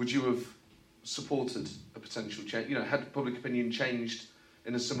 Would you have supported a potential change? Had public opinion changed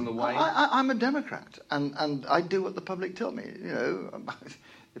in a similar way? I'm a Democrat, and I do what the public tell me,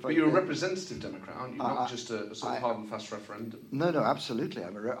 But you're a representative Democrat, aren't you? Not just a sort of hard and fast referendum. No, absolutely.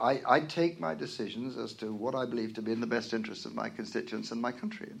 I take my decisions as to what I believe to be in the best interest of my constituents and my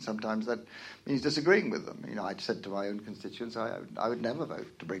country. And sometimes that means disagreeing with them. I said to my own constituents I would never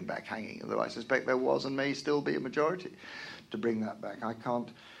vote to bring back hanging, although I suspect there was and may still be a majority to bring that back. I can't,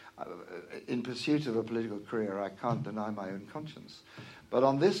 in pursuit of a political career, I can't deny my own conscience. But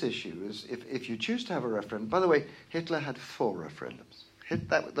on this issue, if you choose to have a referendum, by the way, Hitler had 4 referendums.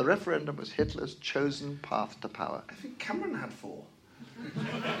 The referendum was Hitler's chosen path to power. I think Cameron had 4.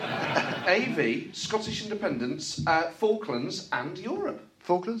 AV, Scottish independence, Falklands, and Europe.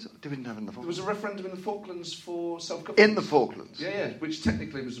 Falklands? We didn't have in the Falklands. There was a referendum in the Falklands for self-government. In the Falklands? Yeah, which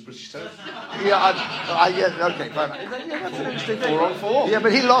technically was a British territory. Yeah, okay, fine. Yeah, that's an interesting thing. 4 on 4. Yeah,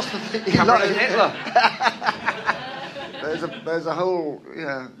 but he lost the... Cameron and Hitler. There's a whole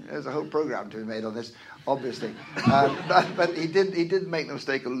program to be made on this, obviously, but he did make the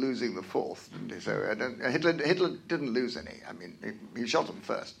mistake of losing the 4th, didn't he? So Hitler didn't lose any. I mean, he shot him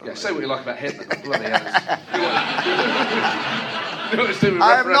first. Yeah, say what you like about Hitler, but bloody hell.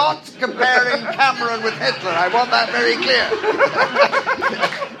 I am not comparing Cameron with Hitler. I want that very clear.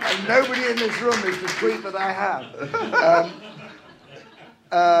 And nobody in this room is the tweet that I have.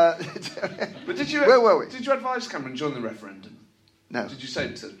 But did you advise Cameron during the referendum? No. Did you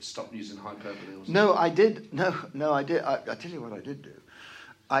say to stop using hyperbole? Or something? No, I did. No, I did. I tell you what I did do.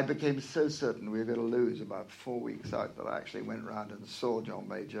 I became so certain we were going to lose about 4 weeks out that I actually went round and saw John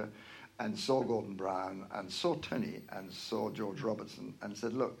Major and saw Gordon Brown and saw Tony and saw George Robertson and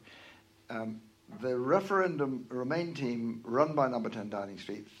said, look, the referendum Remain team run by number 10 Downing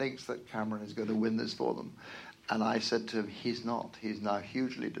Street thinks that Cameron is going to win this for them. And I said to him, he's not. He's now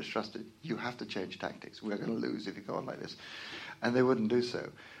hugely distrusted. You have to change tactics. We're going to lose if you go on like this. And they wouldn't do so.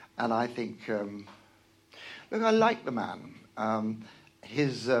 And I think, look, I like the man.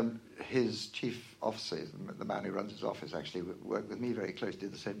 His chief officer, the man who runs his office, actually worked with me very closely,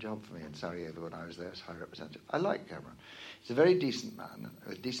 did the same job for me in Sarajevo when I was there as High Representative. I like Cameron. He's a very decent man,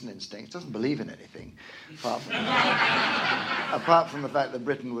 with decent instincts, doesn't believe in anything, apart from the fact that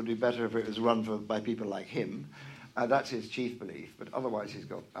Britain would be better if it was run by people like him. That's his chief belief, but otherwise he's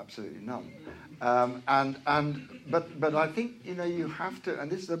got absolutely none. But I think, you have to,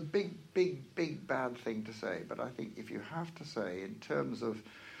 and this is a big bad thing to say, but I think if you have to say in terms of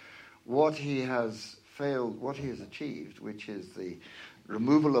what he has failed, what he has achieved, which is the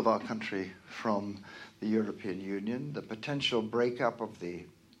removal of our country from the European Union, the potential breakup of the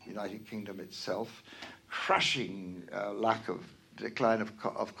United Kingdom itself, crushing decline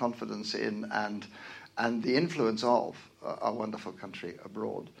of confidence in and and the influence of our wonderful country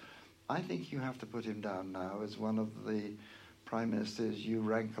abroad, I think you have to put him down now as one of the prime ministers you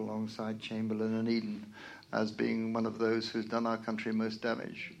rank alongside Chamberlain and Eden as being one of those who's done our country most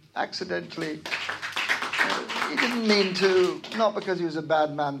damage. Accidentally, he didn't mean to, not because he was a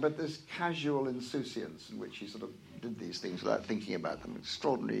bad man, but this casual insouciance in which he sort of did these things without thinking about them.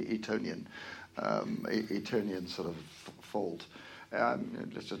 Extraordinary Etonian sort of fault.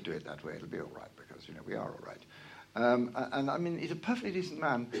 Let's just do it that way. It'll be all right because we are all right. And I mean, he's a perfectly decent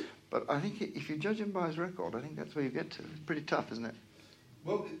man, but I think if you judge him by his record, I think that's where you get to. It's pretty tough, isn't it?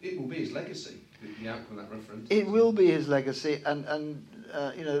 Well, it will be his legacy. The outcome of that referendum. It will be his legacy, and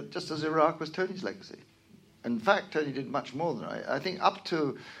just as Iraq was Tony's legacy. In fact, Tony did much more than I think. Up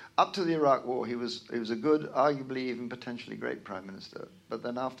to the Iraq War, he was a good, arguably even potentially great prime minister. But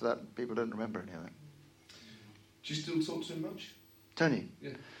then after that, people don't remember any of that. Do you still talk to him much? Tony?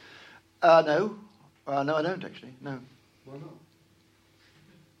 Yeah. No. No, I don't actually. No. Why not?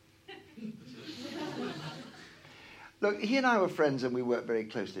 Look, he and I were friends, and we worked very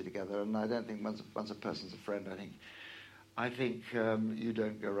closely together. And I don't think once a person's a friend, I think you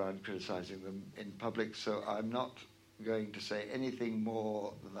don't go around criticising them in public. So I'm not going to say anything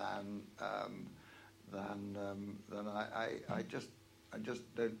more than I just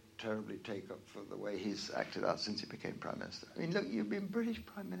don't terribly take up for the way he's acted out since he became prime minister. I mean, look, you've been British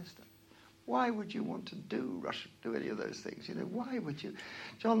prime minister. Why would you want to do any of those things? Why would you?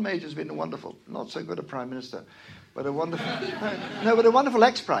 John Major's been a wonderful, not so good a prime minister, but a wonderful, but a wonderful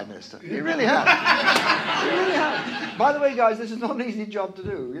ex-prime minister. He really has. He really has. By the way, guys, this is not an easy job to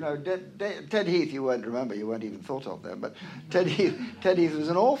do. Ted Heath, you won't remember, you weren't even thought of then, but Ted Heath was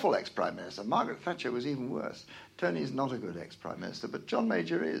an awful ex-prime minister. Margaret Thatcher was even worse. Tony's not a good ex-prime minister, but John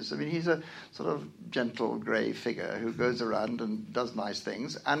Major is. I mean, he's a sort of gentle, grey figure who goes around and does nice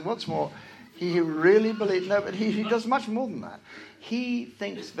things. And what's more, he really believes... No, but he does much more than that. He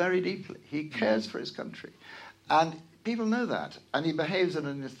thinks very deeply. He cares for his country. And people know that. And he behaves in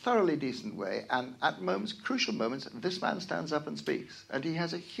a thoroughly decent way. And at moments, crucial moments, this man stands up and speaks. And he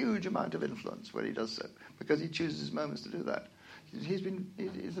has a huge amount of influence when he does so, because he chooses his moments to do that. He's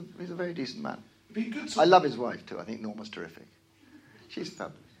a very decent man. I love his wife too. I think Norma's terrific. She's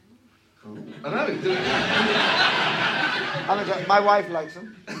fabulous. Cool. I know. My wife likes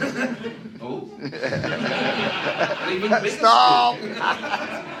him. Oh. Stop!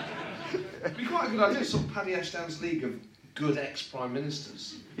 It'd be quite a good idea, sort of Paddy Ashdown's League of good ex-prime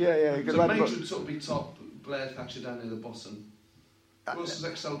ministers. Yeah. So Major would sort of be top, Blair Thatcher down near the bottom. Who else has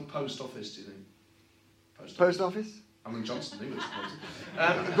excelled post office, do you think? Post office? I mean, Johnson, he was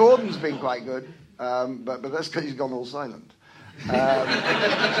Gordon's been quite good, but that's because he's gone all silent. The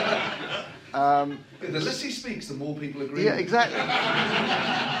less he speaks, the more people agree. Yeah, exactly.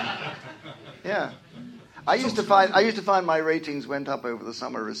 Yeah. I used to find my ratings went up over the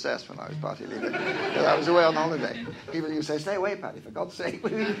summer recess when I was party leader. Because I was away on holiday. People used to say, "Stay away, Paddy, for God's sake.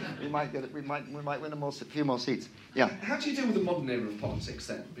 We might get it. We might win a few more seats." Yeah. How do you deal with the modern era of politics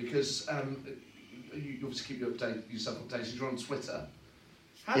then? Because you obviously keep yourself updated. You're on Twitter.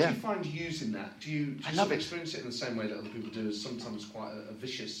 How do you find using that? Do you experience it in the same way that other people do, as sometimes quite a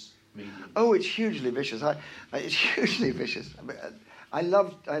vicious medium? Oh, it's hugely vicious. It's hugely vicious. I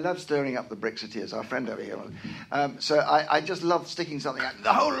love stirring up the Brexiteers, our friend over here. So I just love sticking something out.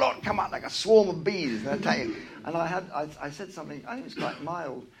 The whole lot come out like a swarm of bees. And I said something. I think it's quite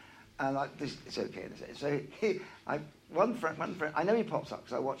mild, and it's okay to say. So one friend. I know he pops up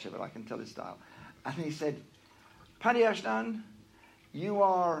because I watch it, but I can tell his style. And he said, "Paddy Ashdown, you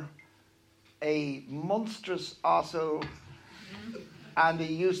are a monstrous arsehole and a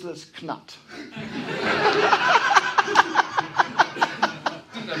useless knut."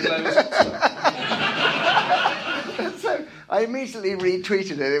 So I immediately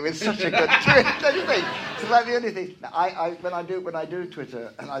retweeted it. It was such a good tweet, don't you think? It's like the only thing. When I do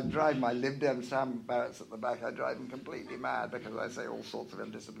Twitter and I drive my Lib Dem Sam Barretts at the back, I drive them completely mad because I say all sorts of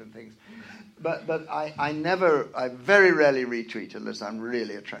undisciplined things. But I very rarely retweet unless I'm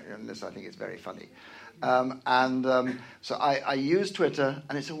really attracted, unless I think it's very funny. So I use Twitter,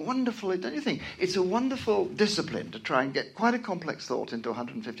 and it's a wonderful, don't you think? It's a wonderful discipline to try and get quite a complex thought into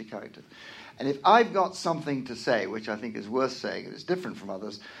 150 characters. And if I've got something to say, which I think is worth saying, and it's different from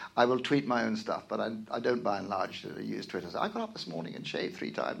others, I will tweet my own stuff, but I don't by and large use Twitter. So I got up this morning and shaved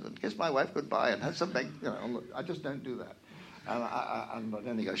 3 times and kissed my wife goodbye and had something, I just don't do that. And I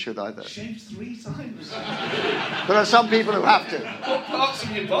don't think I should either. Shaved 3 times? There are some people who have to. What parts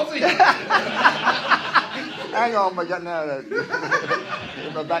of your body? Hang on, we're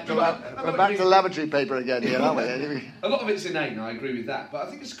back to lavatory paper again here, aren't we? A lot of it's innate, and I agree with that. But I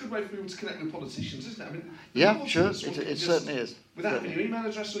think it's a good way for people to connect with politicians, isn't it? I mean, yeah, sure. It certainly is. Without having your email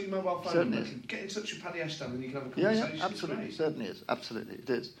address or your mobile phone, certainly you can get in touch with Paddy Ashdown and you can have a conversation. Yeah, absolutely. Certainly is. Absolutely, it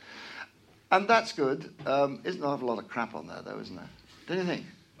is. And that's good. Isn't there a lot of crap on there, though, isn't there? Don't you think?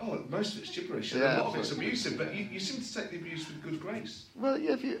 Oh, most of it's gibberish. Yeah, a lot of it's abusive, but you seem to take the abuse with good grace. Well,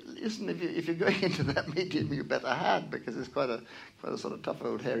 yeah, if you're going into that medium, you better had, because it's quite a sort of tough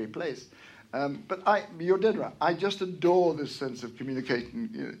old hairy place. But you're dead right. I just adore this sense of communicating.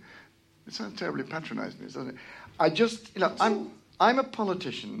 You know, it sounds terribly patronising, doesn't it? I'm a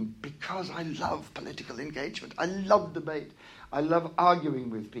politician because I love political engagement. I love debate. I love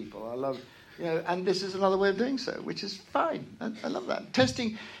arguing with people. I love. And this is another way of doing so, which is fine. I love that.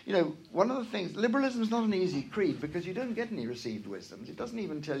 Testing, one of the things, liberalism is not an easy creed because you don't get any received wisdoms. It doesn't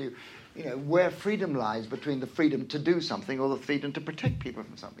even tell you, where freedom lies between the freedom to do something or the freedom to protect people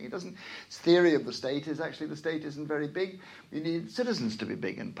from something. It doesn't. Its theory of the state is actually the state isn't very big. You need citizens to be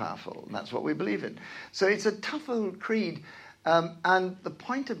big and powerful, and that's what we believe in. So it's a tough old creed, and the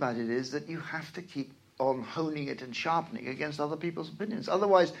point about it is that you have to keep on honing it and sharpening against other people's opinions.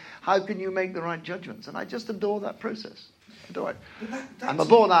 Otherwise, how can you make the right judgments? And I just adore that process. Adore it. I'm a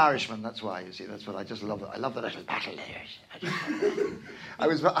born Irishman, that's why, you see. That's what I just love. I love the little battle layers. I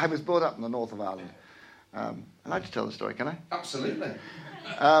was brought up in the north of Ireland. I'd like to tell the story, can I? Absolutely.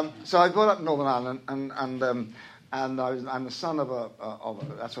 So I was brought up in Northern Ireland, and I'm the son of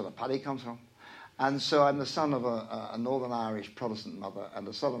that's where the Paddy comes from. And so I'm the son of a Northern Irish Protestant mother and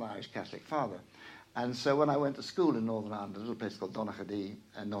a Southern Irish Catholic father. And so when I went to school in Northern Ireland, a little place called Donaghadee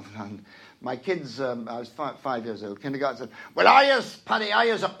in Northern Ireland, my kids, I was 5 years old, kindergarten said, well, Paddy, are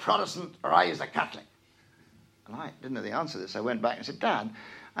you a Protestant or are you a Catholic? And I didn't know the answer to this. I went back and said, Dad,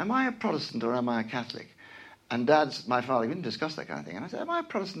 am I a Protestant or am I a Catholic? And my father, we didn't discuss that kind of thing. And I said, am I a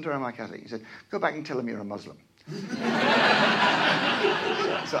Protestant or am I a Catholic? He said, go back and tell him you're a Muslim.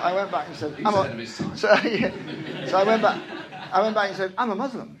 So I went back and said, So I went back and said, I'm a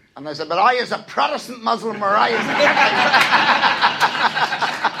Muslim. And I said, but are you a Protestant Muslim or are you a Catholic?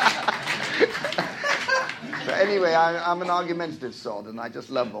 So anyway, I'm an argumentative sort, and I just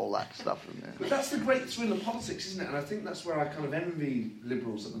love all that stuff. But that's the great thrill of politics, isn't it? And I think that's where I kind of envy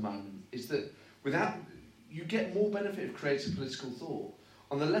liberals at the moment, is that you get more benefit of creative political thought.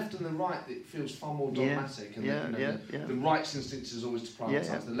 On the left and the right, it feels far more dogmatic. The right's instinct is always to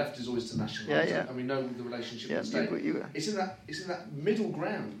privatise. The left is always to nationalise. And we know the relationship with the state. It's in that middle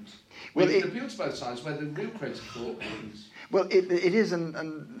ground. Well, it appeals to both sides where the real creative thought happens. Well, it is,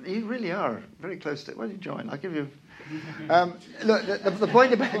 and you really are very close to it. Why don't you join? I'll give you. Look, the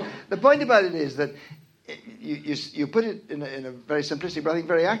point about it is that you put it in a very simplistic, but I think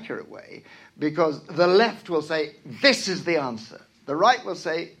very accurate way, because the left will say this is the answer. The right will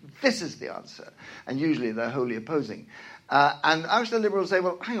say, this is the answer. And usually they're wholly opposing. And actually the liberals say,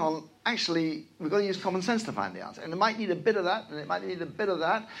 well, hang on, actually, we've got to use common sense to find the answer. And it might need a bit of that, and it might need a bit of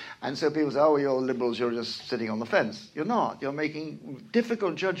that. And so people say, oh, you're liberals, you're just sitting on the fence. You're not. You're making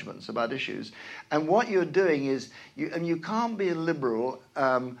difficult judgments about issues. And what you're doing is, you can't be a liberal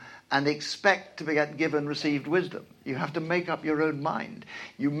and expect to get given received wisdom. You have to make up your own mind.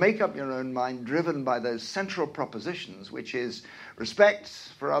 You make up your own mind driven by those central propositions, which is respect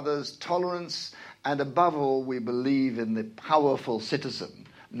for others, tolerance, and above all, we believe in the powerful citizen,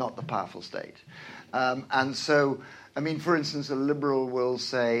 not the powerful state. And so, I mean, for instance, a liberal will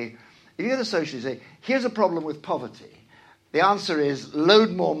say, if you get a socialist, say, here's a problem with poverty. The answer is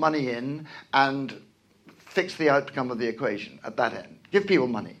load more money in and fix the outcome of the equation at that end. Give people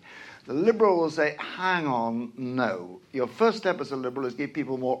money. The liberal will say, hang on, no. Your first step as a liberal is give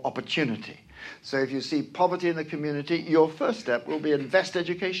people more opportunity. So if you see poverty in the community, your first step will be invest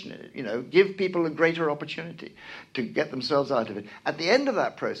education in it. Give people a greater opportunity to get themselves out of it. At the end of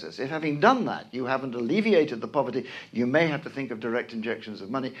that process, if having done that, you haven't alleviated the poverty, you may have to think of direct injections of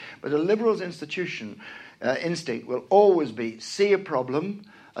money. But a liberal's instinct will always be see a problem,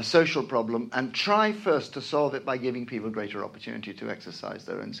 a social problem, and try first to solve it by giving people greater opportunity to exercise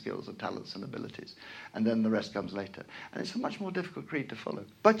their own skills and talents and abilities. And then the rest comes later. And it's a much more difficult creed to follow.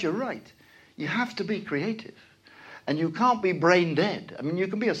 But you're right. You have to be creative. And you can't be brain dead. I mean, you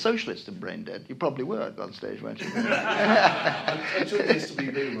can be a socialist and brain dead. You probably were at one stage, weren't you?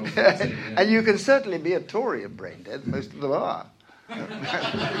 And you can certainly be a Tory and brain dead. Most of them are.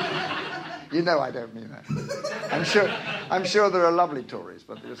 You know I don't mean that. I'm sure there are lovely Tories,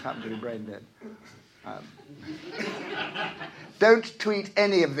 but they just happen to be brain dead. Don't tweet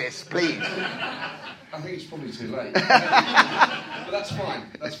any of this, please. I think it's probably too late. But that's fine.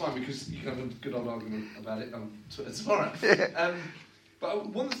 That's fine because you can have a good old argument about it on Twitter tomorrow. But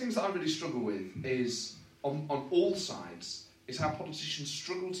one of the things that I really struggle with is, on all sides, is how politicians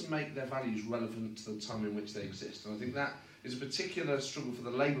struggle to make their values relevant to the time in which they exist. And I think that is a particular struggle for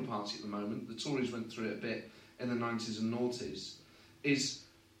the Labour Party at the moment. The Tories went through it a bit in the 90s and noughties. Is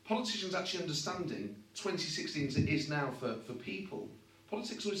politicians actually understanding 2016 as it is now for people?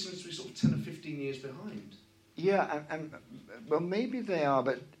 Politics always seems to be sort of 10 or 15 years behind. Yeah, and well, maybe they are,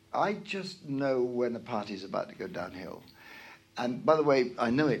 but I just know when a party's about to go downhill. And by the way, I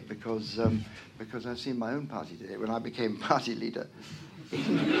know it because I've seen my own party today. When I became party leader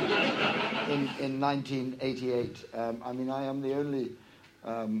in 1988, I am the only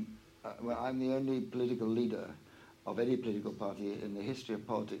I'm the only political leader of any political party in the history of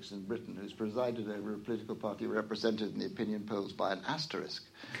politics in Britain who's presided over a political party represented in the opinion polls by an asterisk,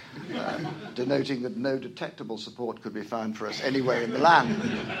 denoting that no detectable support could be found for us anywhere in the land.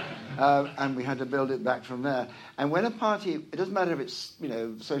 And we had to build it back from there. And when a party, it doesn't matter if it's,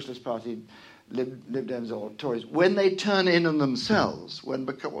 Socialist Party, Lib Dems or Tories, when they turn in on themselves, what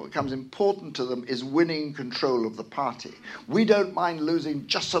becomes important to them is winning control of the party. We don't mind losing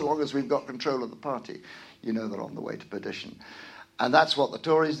just so long as we've got control of the party. You know they're on the way to perdition. And that's what the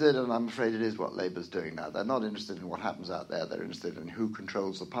Tories did, and I'm afraid it is what Labour's doing now. They're not interested in what happens out there. They're interested in who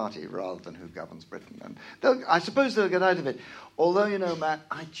controls the party rather than who governs Britain. And I suppose they'll get out of it. Although, Matt,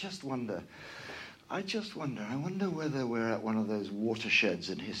 I wonder whether we're at one of those watersheds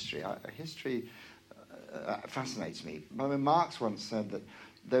in history. History fascinates me. Marx once said that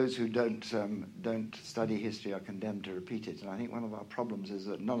those who don't study history are condemned to repeat it. And I think one of our problems is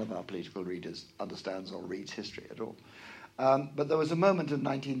that none of our political readers understands or reads history at all. But there was a moment in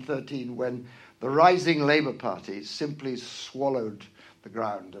 1913 when the rising Labour Party simply swallowed the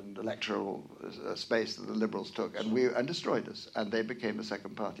ground and electoral space that the Liberals took and destroyed us, and they became the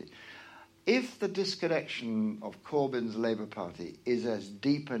second party. If the disconnection of Corbyn's Labour Party is as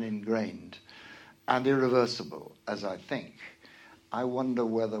deep and ingrained and irreversible as I think, I wonder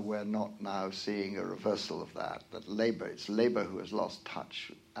whether we're not now seeing a reversal of that it's Labour who has lost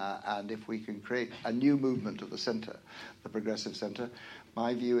touch. And if we can create a new movement at the centre, the progressive centre,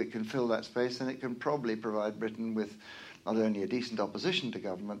 my view, it can fill that space and it can probably provide Britain with not only a decent opposition to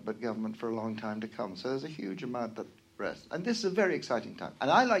government, but government for a long time to come. So there's a huge amount that rests. And this is a very exciting time. And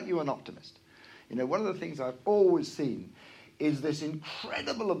I, like you, an optimist. One of the things I've always seen is this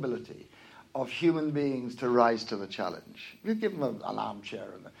incredible ability of human beings to rise to the challenge. If you give them an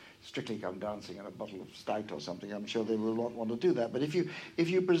armchair and Strictly Come Dancing and a bottle of stout or something, I'm sure they will not want to do that. But if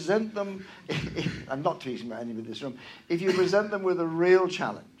you present them, I'm not teasing about anybody in this room, if you present them with a real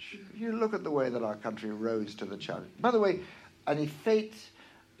challenge, if you look at the way that our country rose to the challenge. By the way, an effete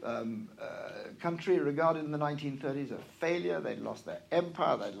country regarded in the 1930s a failure. They'd lost their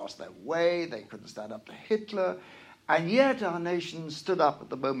empire, they'd lost their way, they couldn't stand up to Hitler. And yet our nation stood up at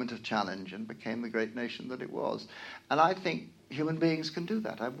the moment of challenge and became the great nation that it was. And I think human beings can do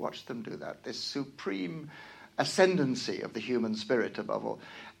that. I've watched them do that. This supreme ascendancy of the human spirit above all.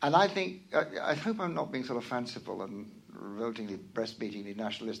 And I think, I hope I'm not being sort of fanciful and revoltingly, breast-beatingly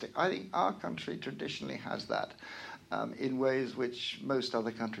nationalistic. I think our country traditionally has that in ways which most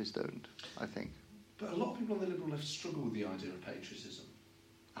other countries don't, I think. But a lot of people on the Liberal left struggle with the idea of patriotism.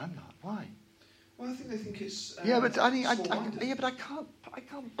 I'm not. Why? Well, I think they think it's. But I think I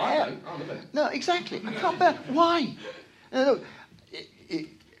can't bear. I love it. No, exactly. I can't bear. Why? Look,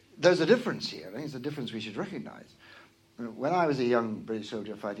 there's a difference here. I think it's a difference we should recognise. When I was a young British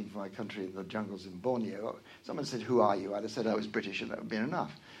soldier fighting for my country in the jungles in Borneo, someone said, "Who are you?" I'd have said I was British, and that would have been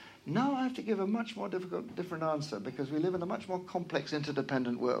enough. Now I have to give a much more different answer because we live in a much more complex,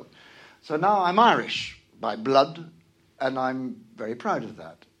 interdependent world. So now I'm Irish by blood, and I'm very proud of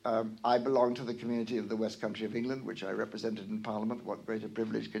that. I belong to the community of the West Country of England, which I represented in Parliament. What greater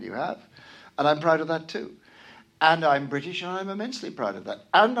privilege can you have? And I'm proud of that too. And I'm British, and I'm immensely proud of that.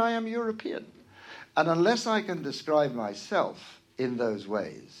 And I am European. And unless I can describe myself in those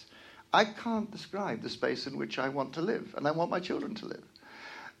ways, I can't describe the space in which I want to live, and I want my children to live.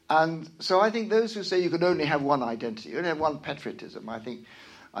 And so I think those who say you can only have one identity, you only have one patriotism, I think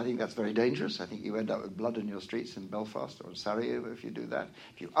that's very dangerous. I think you end up with blood in your streets in Belfast or in Sarajevo if you do that.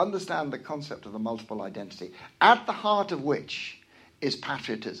 If you understand the concept of the multiple identity, at the heart of which is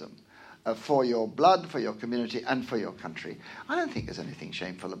patriotism for your blood, for your community, and for your country, I don't think there's anything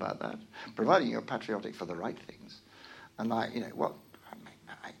shameful about that, providing you're patriotic for the right things. And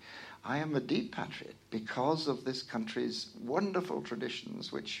I am a deep patriot because of this country's wonderful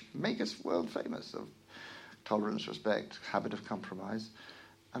traditions which make us world famous of tolerance, respect, habit of compromise.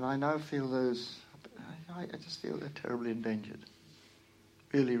 And I now feel I just feel they're terribly endangered.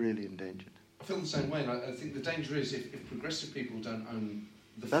 Really, really endangered. I feel the same way, and I think the danger is if progressive people don't own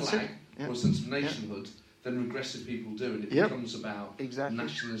the That's flag it, yeah. or a sense of nationhood, then regressive people do, and it Yep. becomes about Exactly.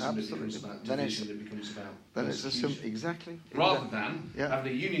 nationalism, Absolutely. it becomes about Then it's- division, it becomes about Then it's persecution. exactly. Rather than Yeah.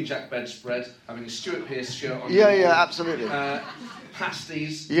 having a Union Jack bedspread, having a Stuart Pearce shirt on. Yeah, your yeah, wall, absolutely.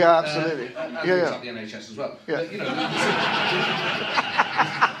 Pasties. Yeah, absolutely. And Yeah, things yeah. like the NHS as well. Yeah. But, you know,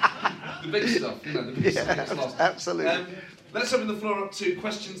 the big stuff. You know, the big stuff gets lost. Absolutely. Let's open the floor up to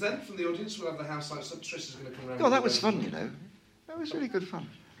questions then from the audience. We'll have the house lights up. Trish is going to come around. Oh, that was fun, you know. That was really good fun.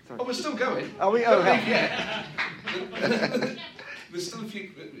 Sorry. Oh, we're still going. Are we? Don't Oh, leave yet. There's still a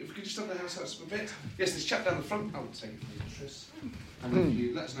few. If we could just have the house lights up a bit. Yes, this chap down the front. I'll take it from you, Trish. And if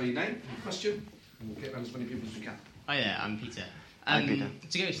you let us know your name, your question, and we'll get around as many people as we can. Hi there, I'm Peter. Hi, Peter.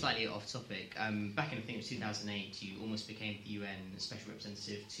 To go slightly off topic, back in I think it was 2008, you almost became the UN Special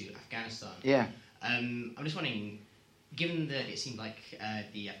Representative to Afghanistan. Yeah. I'm just wondering, given that it seemed like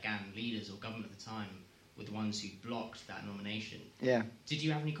the Afghan leaders or government at the time were the ones who blocked that nomination, Yeah. did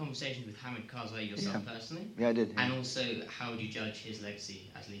you have any conversations with Hamid Karzai yourself personally? Yeah, I did. Yeah. And also, how would you judge his legacy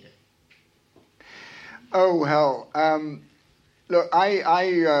as leader? Oh, hell. Look,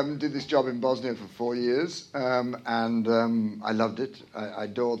 I did this job in Bosnia for 4 years, and I loved it. I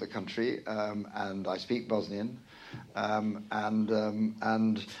adore the country, and I speak Bosnian, and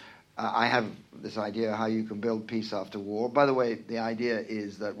I have this idea how you can build peace after war. By the way, the idea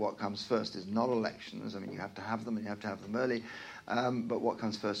is that what comes first is not elections. I mean, you have to have them, and you have to have them early. But what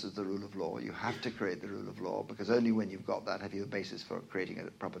comes first is the rule of law. You have to create the rule of law, because only when you've got that have you a basis for creating a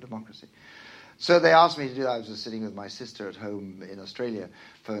proper democracy. So they asked me to do that. I was just sitting with my sister at home in Australia.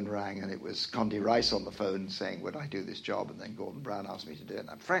 Phone rang, and it was Condi Rice on the phone saying, would I do this job? And then Gordon Brown asked me to do it.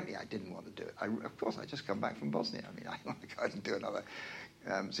 And frankly, I didn't want to do it. Of course, I just come back from Bosnia. I mean, I want to go and do another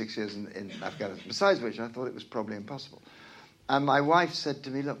 6 years in Afghanistan. Besides which, I thought it was probably impossible. And my wife said to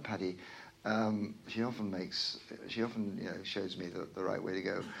me, look, Paddy, she often shows me the right way to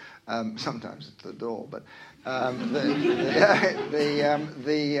go. Sometimes it's the door, but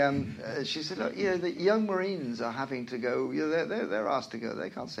she said, look, the young Marines are having to go. They're asked to go.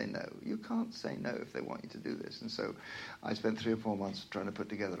 They can't say no. You can't say no if they want you to do this. And so, I spent 3 or 4 months trying to put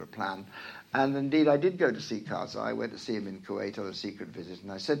together a plan. And indeed, I did go to see Karzai. I went to see him in Kuwait on a secret visit,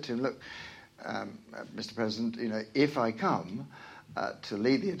 and I said to him, look, Mr. President, if I come to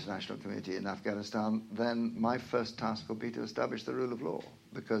lead the international community in Afghanistan, then my first task will be to establish the rule of law,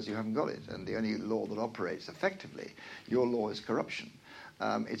 because you haven't got it. And the only law that operates effectively, your law, is corruption.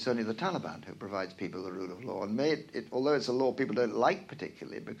 It's only the Taliban who provides people the rule of law. And although it's a law people don't like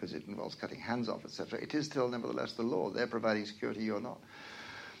particularly because it involves cutting hands off, etc., it is still nevertheless the law. They're providing security, you're not.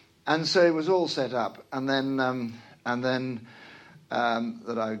 And so it was all set up. And then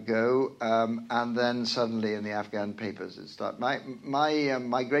that I would go, and then suddenly in the Afghan papers it started.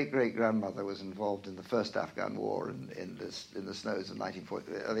 My great-great-grandmother was involved in the first Afghan war in the snows of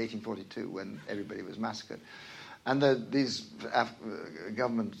 1842, when everybody was massacred. And these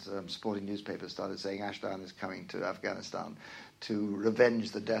government supporting newspapers started saying Ashdown is coming to Afghanistan to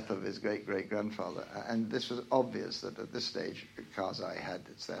revenge the death of his great-great-grandfather. And this was obvious that at this stage Karzai had,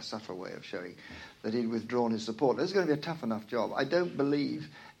 it's their subtle way of showing that he'd withdrawn his support. This is going to be a tough enough job. I don't believe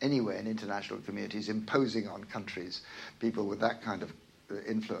anywhere in international communities imposing on countries people with that kind of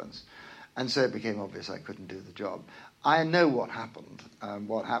influence. And so it became obvious I couldn't do the job. I know what happened.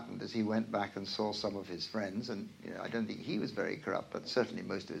 What happened is he went back and saw some of his friends, and I don't think he was very corrupt, but certainly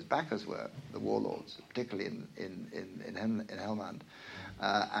most of his backers were, the warlords, particularly in Helmand.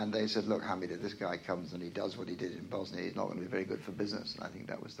 And they said, look, Hamid, if this guy comes and he does what he did in Bosnia, he's not going to be very good for business. And I think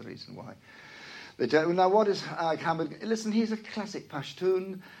that was the reason why. Now, what is Hamid? Listen, he's a classic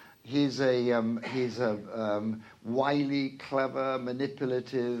Pashtun. He's a wily, clever,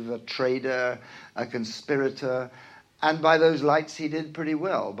 manipulative, a trader, a conspirator. And by those lights, he did pretty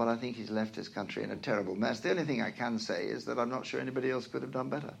well. But I think he's left his country in a terrible mess. The only thing I can say is that I'm not sure anybody else could have done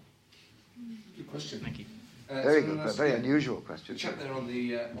better. Good question. Thank you. Very good, but very unusual question. The chap there on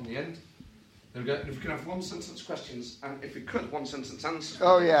the end. There we go. If we could have one sentence questions, and if we could, one sentence answers.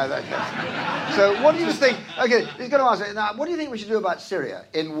 Oh, yeah. So what do you think? Okay, he's going to ask it. Now, what do you think we should do about Syria?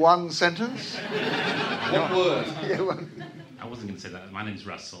 In one sentence? One word. Yeah, one. I wasn't going to say that. My name's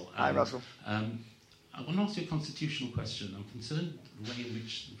Russell. Hi, Russell. I want to ask you a constitutional question. I'm concerned the way in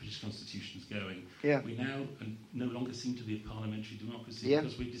which the British Constitution is going. Yeah. We now no longer seem to be a parliamentary democracy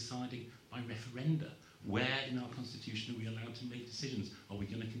because we're deciding by referenda. Where in our constitution are we allowed to make decisions? Are we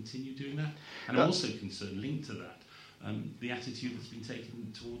going to continue doing that? And I'm also concerned, linked to that, the attitude that's been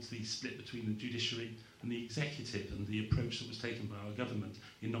taken towards the split between the judiciary and the executive, and the approach that was taken by our government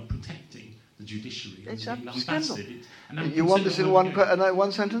in not protecting the judiciary. It's and a the scandal. ambassador. And You want this in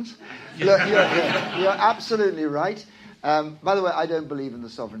one sentence? Look, you're absolutely right. By the way, I don't believe in the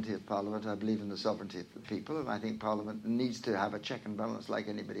sovereignty of Parliament. I believe in the sovereignty of the people, and I think Parliament needs to have a check and balance like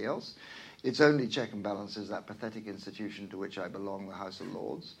anybody else. Its only check and balance is that pathetic institution to which I belong, the House of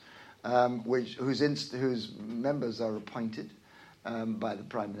Lords, whose members are appointed by the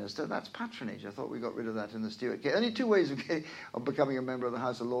Prime Minister. That's patronage. I thought we got rid of that in the Stuart case. Only two ways of becoming a member of the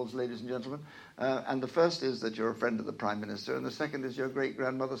House of Lords, ladies and gentlemen. And the first is that you're a friend of the Prime Minister, and the second is your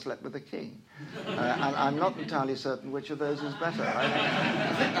great-grandmother slept with the King. And I'm not entirely certain which of those is better.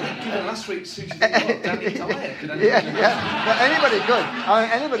 I think last week suited you a lot. Danny Dyer could anybody could.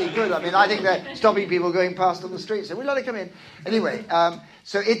 Anybody could. I mean, I think they're stopping people going past on the street, so we let it come in. Anyway,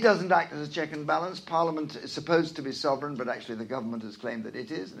 so it doesn't act as a check and balance. Parliament is supposed to be sovereign, but actually the government has claimed that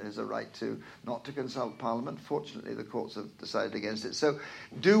it is, and it has a right not to consult Parliament. Fortunately, the courts have decided against it. So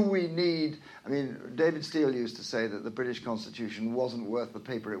do we need... I mean, David Steele used to say that the British Constitution wasn't worth the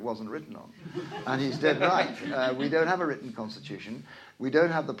paper it wasn't written on. And he's dead right. We don't have a written constitution. We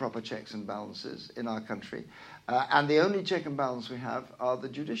don't have the proper checks and balances in our country. And the only check and balance we have are the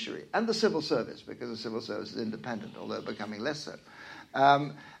judiciary and the civil service, because the civil service is independent, although becoming less so.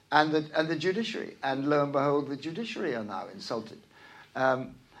 And the judiciary. And lo and behold, the judiciary are now insulted.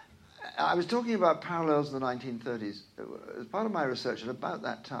 I was talking about parallels in the 1930s. As part of my research, at about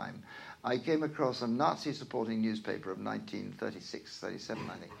that time, I came across a Nazi-supporting newspaper of 1936, 37,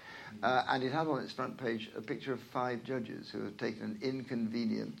 I think. And it had on its front page a picture of 5 judges who had taken an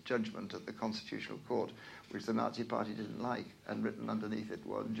inconvenient judgment at the Constitutional Court, which the Nazi Party didn't like, and written underneath it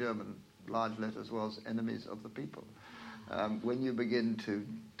in German large letters was "enemies of the people." When you begin to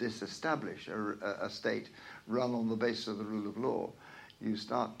disestablish a state run on the basis of the rule of law, you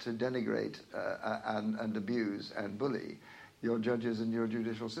start to denigrate and abuse and bully your judges and your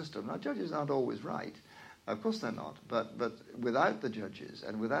judicial system. Now, judges aren't always right. Of course they're not. But without the judges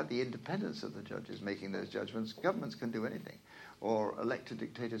and without the independence of the judges making those judgments, governments can do anything. Or elected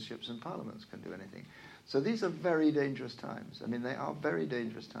dictatorships and parliaments can do anything. So these are very dangerous times. I mean, they are very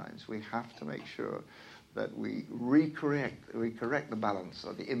dangerous times. We have to make sure that we correct the balance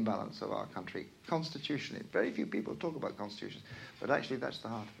or the imbalance of our country constitutionally. Very few people talk about constitutions, but actually that's the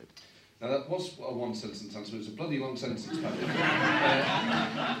heart of it. Now that was a one-sentence answer. It was a bloody long sentence, Paddy.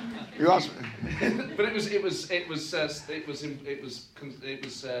 You asked me, but it was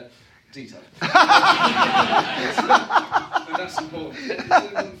detailed. And that's important. Is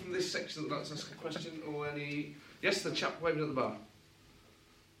anyone from this section that would like to ask a question or any? Yes, the chap waving at the bar.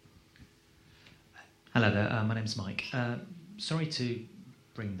 Hello there. My name's Mike. Sorry to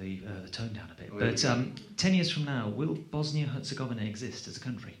bring the tone down a bit, but 10 years from now, will Bosnia-Herzegovina exist as a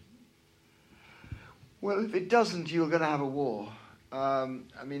country? Well, if it doesn't, you're going to have a war. I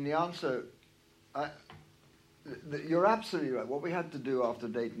mean, the answer... you're absolutely right. What we had to do after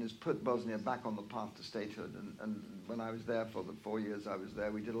Dayton is put Bosnia back on the path to statehood. And when I was there for the 4 years I was there,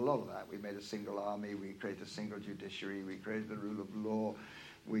 we did a lot of that. We made a single army. We created a single judiciary. We created the rule of law.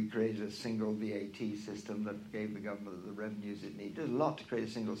 We created a single VAT system that gave the government the revenues it needed. Did a lot to create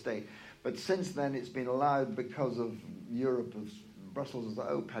a single state. But since then, it's been allowed because of Europe, Brussels is like,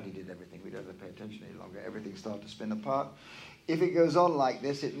 oh, Paddy did everything. We don't have to pay attention any longer. Everything started to spin apart. If it goes on like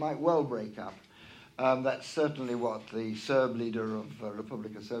this, it might well break up. That's certainly what the Serb leader of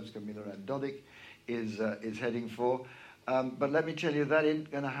Republika Srpska, Milorad Dodik, is heading for. But let me tell you, that ain't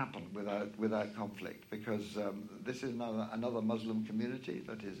going to happen without conflict, because this is another Muslim community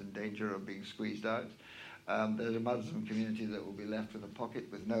that is in danger of being squeezed out. There's a Muslim community that will be left with a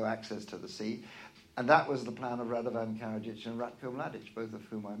pocket with no access to the sea. And that was the plan of Radovan Karadzic and Ratko Mladic, both of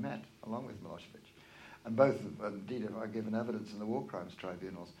whom I met, along with Milosevic. And both, indeed, are given evidence in the war crimes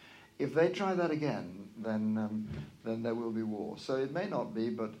tribunals. If they try that again, then there will be war. So it may not be,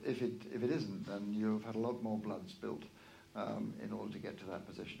 but if it isn't, then you've had a lot more blood spilled in order to get to that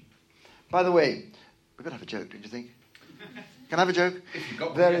position. By the way, we're going to have a joke, don't you think? Can I have a joke? If you've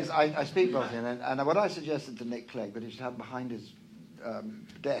got there is. I speak Bosnian, and what I suggested to Nick Clegg that he should have behind his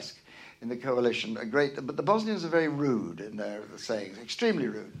desk in the coalition but the Bosnians are very rude in their sayings, extremely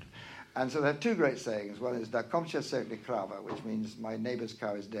rude. And so they have 2 great sayings. One is "Da komšija sekli krava," which means "my neighbour's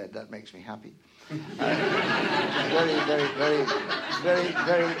cow is dead." That makes me happy.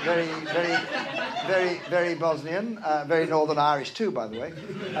 Very Bosnian. Very Northern Irish too, by the way.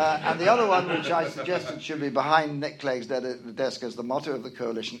 And the other one, which I suggested should be behind Nick Clegg's desk as the motto of the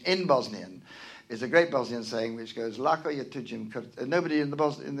coalition in Bosnian, is a great Bosnian saying which goes "Lako je tuđim krvcem." Nobody in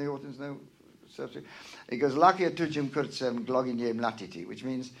the audience know. It goes "Lako je tuđim krvcem gloginje mlatiti," which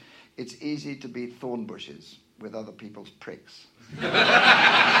means it's easy to beat thorn bushes, with other people's pricks. And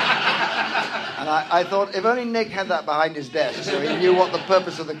I thought, if only Nick had that behind his desk so he knew what the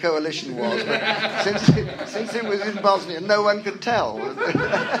purpose of the coalition was. But since it was in Bosnia, no one could tell.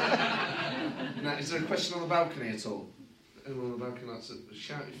 Now, is there a question on the balcony at all? Anyone on the balcony likes to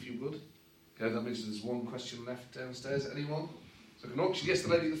shout if you would? Okay, that means there's one question left downstairs. Anyone? So I can auction. Yes, the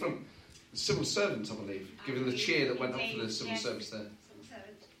lady at the front. The civil servant, I believe, given the cheer that went up for the civil service there. Civil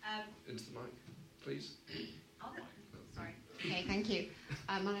servant. Into the mic, please. Sorry. Okay, thank you.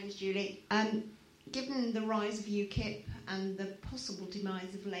 My name is Julie. Given the rise of UKIP and the possible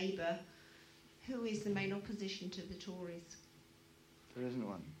demise of Labour, who is the main opposition to the Tories? There isn't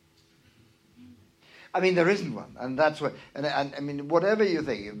one. I mean, there isn't one, and that's what. And I mean, whatever you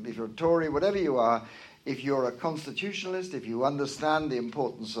think, if you're a Tory, whatever you are, if you're a constitutionalist, if you understand the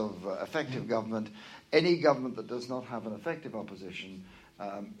importance of effective government, any government that does not have an effective opposition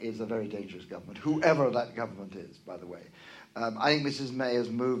is a very dangerous government, whoever that government is, by the way. I think Mrs May has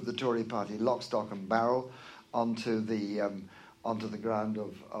moved the Tory party lock, stock and barrel onto the ground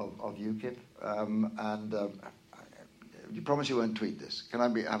of UKIP. You promise you won't tweet this? Can I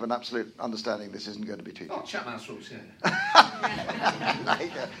have an absolute understanding this isn't going to be tweeted? Oh, chat mouse rules, yeah.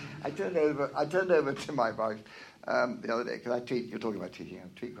 I turned over to my wife the other day, because I tweet, you're talking about tweeting, I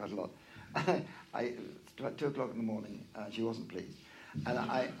tweet quite a lot. At 2 o'clock in the morning, she wasn't pleased. And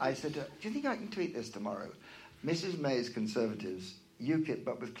I said to her, do you think I can tweet this tomorrow? Mrs May's Conservatives, UKIP,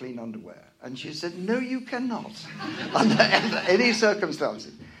 but with clean underwear. And she said, no, you cannot, under any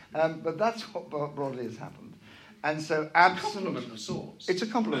circumstances. But that's what broadly has happened. And so, compliment of sorts. It's a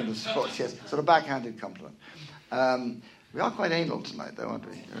compliment of sorts, yes. Sort of backhanded compliment. We are quite anal tonight, though, aren't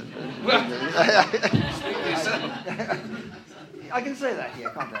we? I can say that here,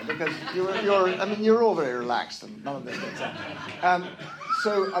 can't I? Because you're all very relaxed, and none of this makes sense.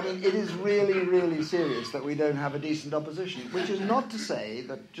 So, I mean, it is really, really serious that we don't have a decent opposition, which is not to say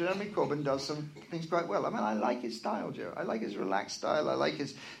that Jeremy Corbyn does some things quite well. I mean, I like his style, Joe. I like his relaxed style. I like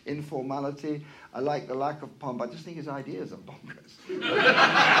his informality. I like the lack of pomp. I just think his ideas are bonkers.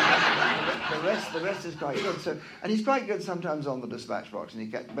 the rest is quite good. So, and he's quite good sometimes on the dispatch box,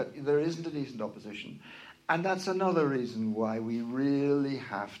 but there isn't a decent opposition. And that's another reason why we really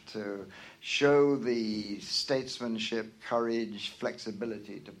have to show the statesmanship, courage,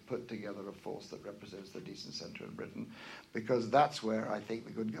 flexibility to put together a force that represents the decent centre in Britain, because that's where I think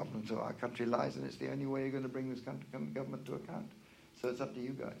the good governance of our country lies, and it's the only way you're going to bring this government to account. So it's up to you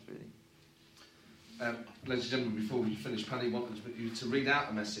guys, really. Ladies and gentlemen, before we finish, Paddy wanted you to read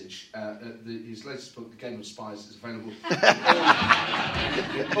out a message. His latest book, The Game of Spies, is available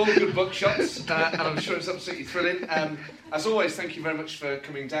all the good bookshops, and I'm sure it's absolutely thrilling. As always, thank you very much for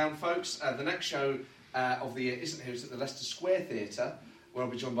coming down, folks. The next show of the year isn't here, it's at the Leicester Square Theatre, where I'll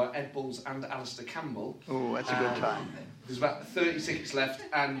be joined by Ed Balls and Alistair Campbell. Oh, that's a good time. There's about 30 tickets left,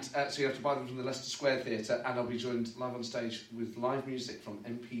 and so you have to buy them from the Leicester Square Theatre, and I'll be joined live on stage with live music from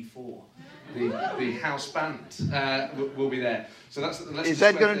MP4. The house band will be there. So that's at the Leicester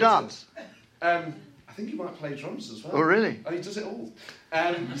Square Theatre. Is Ed going to dance? I think he might play drums as well. Oh, really? Oh, he does it all.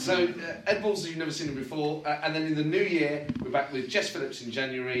 So Ed Balls, you've never seen him before, and then in the new year, we're back with Jess Phillips in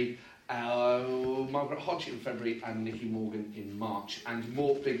January, Margaret Hodge in February, and Nicky Morgan in March, and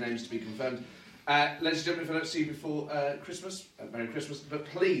more big names to be confirmed. Ladies and gentlemen, if I don't see you before Christmas, Merry Christmas, but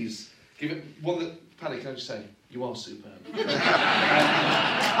please give it one that, Paddy, can I just say, you are superb.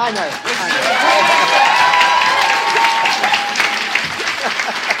 I know.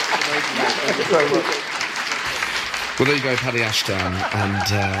 Well, there you go, Paddy Ashdown,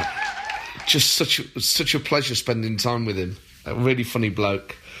 and just such a pleasure spending time with him. A really funny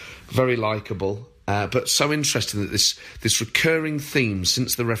bloke, very likeable. But so interesting that this recurring theme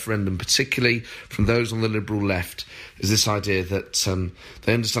since the referendum, particularly from those on the Liberal left, is this idea that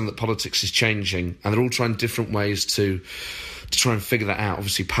they understand that politics is changing, and they're all trying different ways to try and figure that out.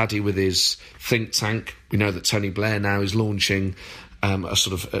 Obviously, Paddy with his think tank. We know that Tony Blair now is launching a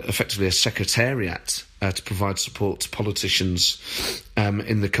sort of effectively a secretariat to provide support to politicians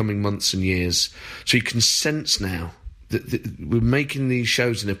in the coming months and years. So you can sense now that we're making these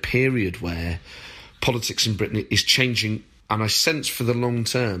shows in a period where politics in Britain is changing, and I sense for the long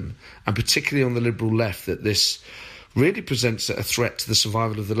term, and particularly on the Liberal left, that this really presents a threat to the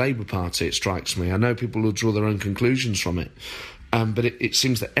survival of the Labour Party, it strikes me. I know people will draw their own conclusions from it, but it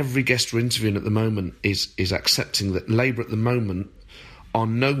seems that every guest we're interviewing at the moment is accepting that Labour at the moment are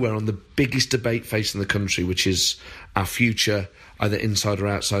nowhere on the biggest debate facing the country, which is our future, either inside or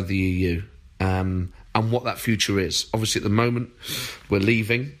outside the EU, and what that future is. Obviously, at the moment, we're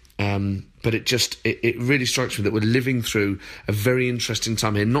leaving. But it really strikes me that we're living through a very interesting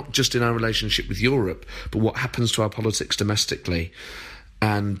time here, not just in our relationship with Europe, but what happens to our politics domestically.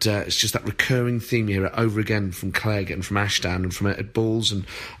 And it's just that recurring theme here over again from Clegg and from Ashdown and from Ed Balls and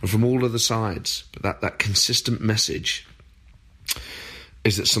from all other sides. But that consistent message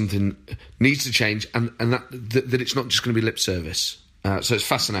is that something needs to change and that it's not just going to be lip service. So it's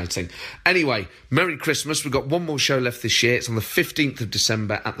fascinating. Anyway, Merry Christmas. We've got one more show left this year. It's on the 15th of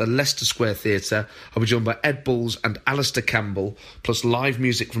December at the Leicester Square Theatre. I'll be joined by Ed Balls and Alistair Campbell, plus live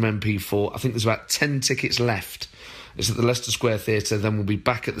music from MP4. I think there's about 10 tickets left. It's at the Leicester Square Theatre. Then we'll be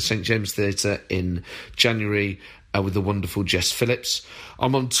back at the St James Theatre in January with the wonderful Jess Phillips.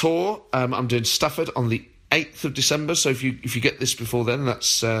 I'm on tour. I'm doing Stafford on the 8th of December, so if you get this before then,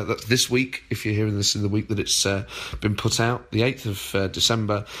 that's this week. If you're hearing this in the week that it's been put out, the 8th of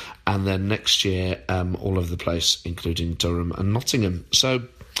December, and then next year all over the place, including Durham and Nottingham. So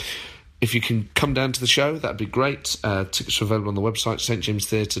if you can come down to the show, that'd be great. Tickets are available on the website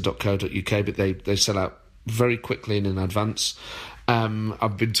stjamestheatre.co.uk, but they sell out very quickly and in advance.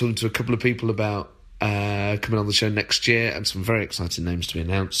 I've been talking to a couple of people about coming on the show next year, and some very exciting names to be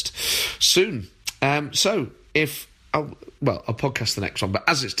announced soon. So I'll podcast the next one, but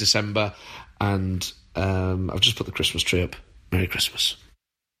as it's December and I've just put the Christmas tree up. Merry Christmas.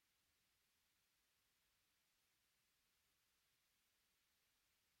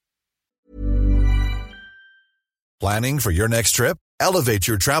 Planning for your next trip? Elevate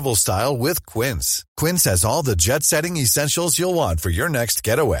your travel style with Quince. Quince has all the jet-setting essentials you'll want for your next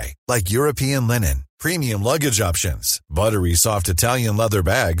getaway, like European linen, premium luggage options, buttery soft Italian leather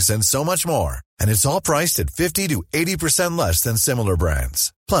bags, and so much more. And it's all priced at 50 to 80% less than similar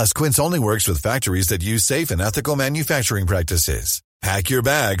brands. Plus, Quince only works with factories that use safe and ethical manufacturing practices. Pack your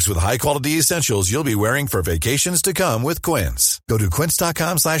bags with high-quality essentials you'll be wearing for vacations to come with Quince. Go to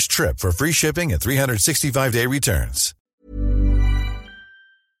quince.com/trip for free shipping and 365-day returns.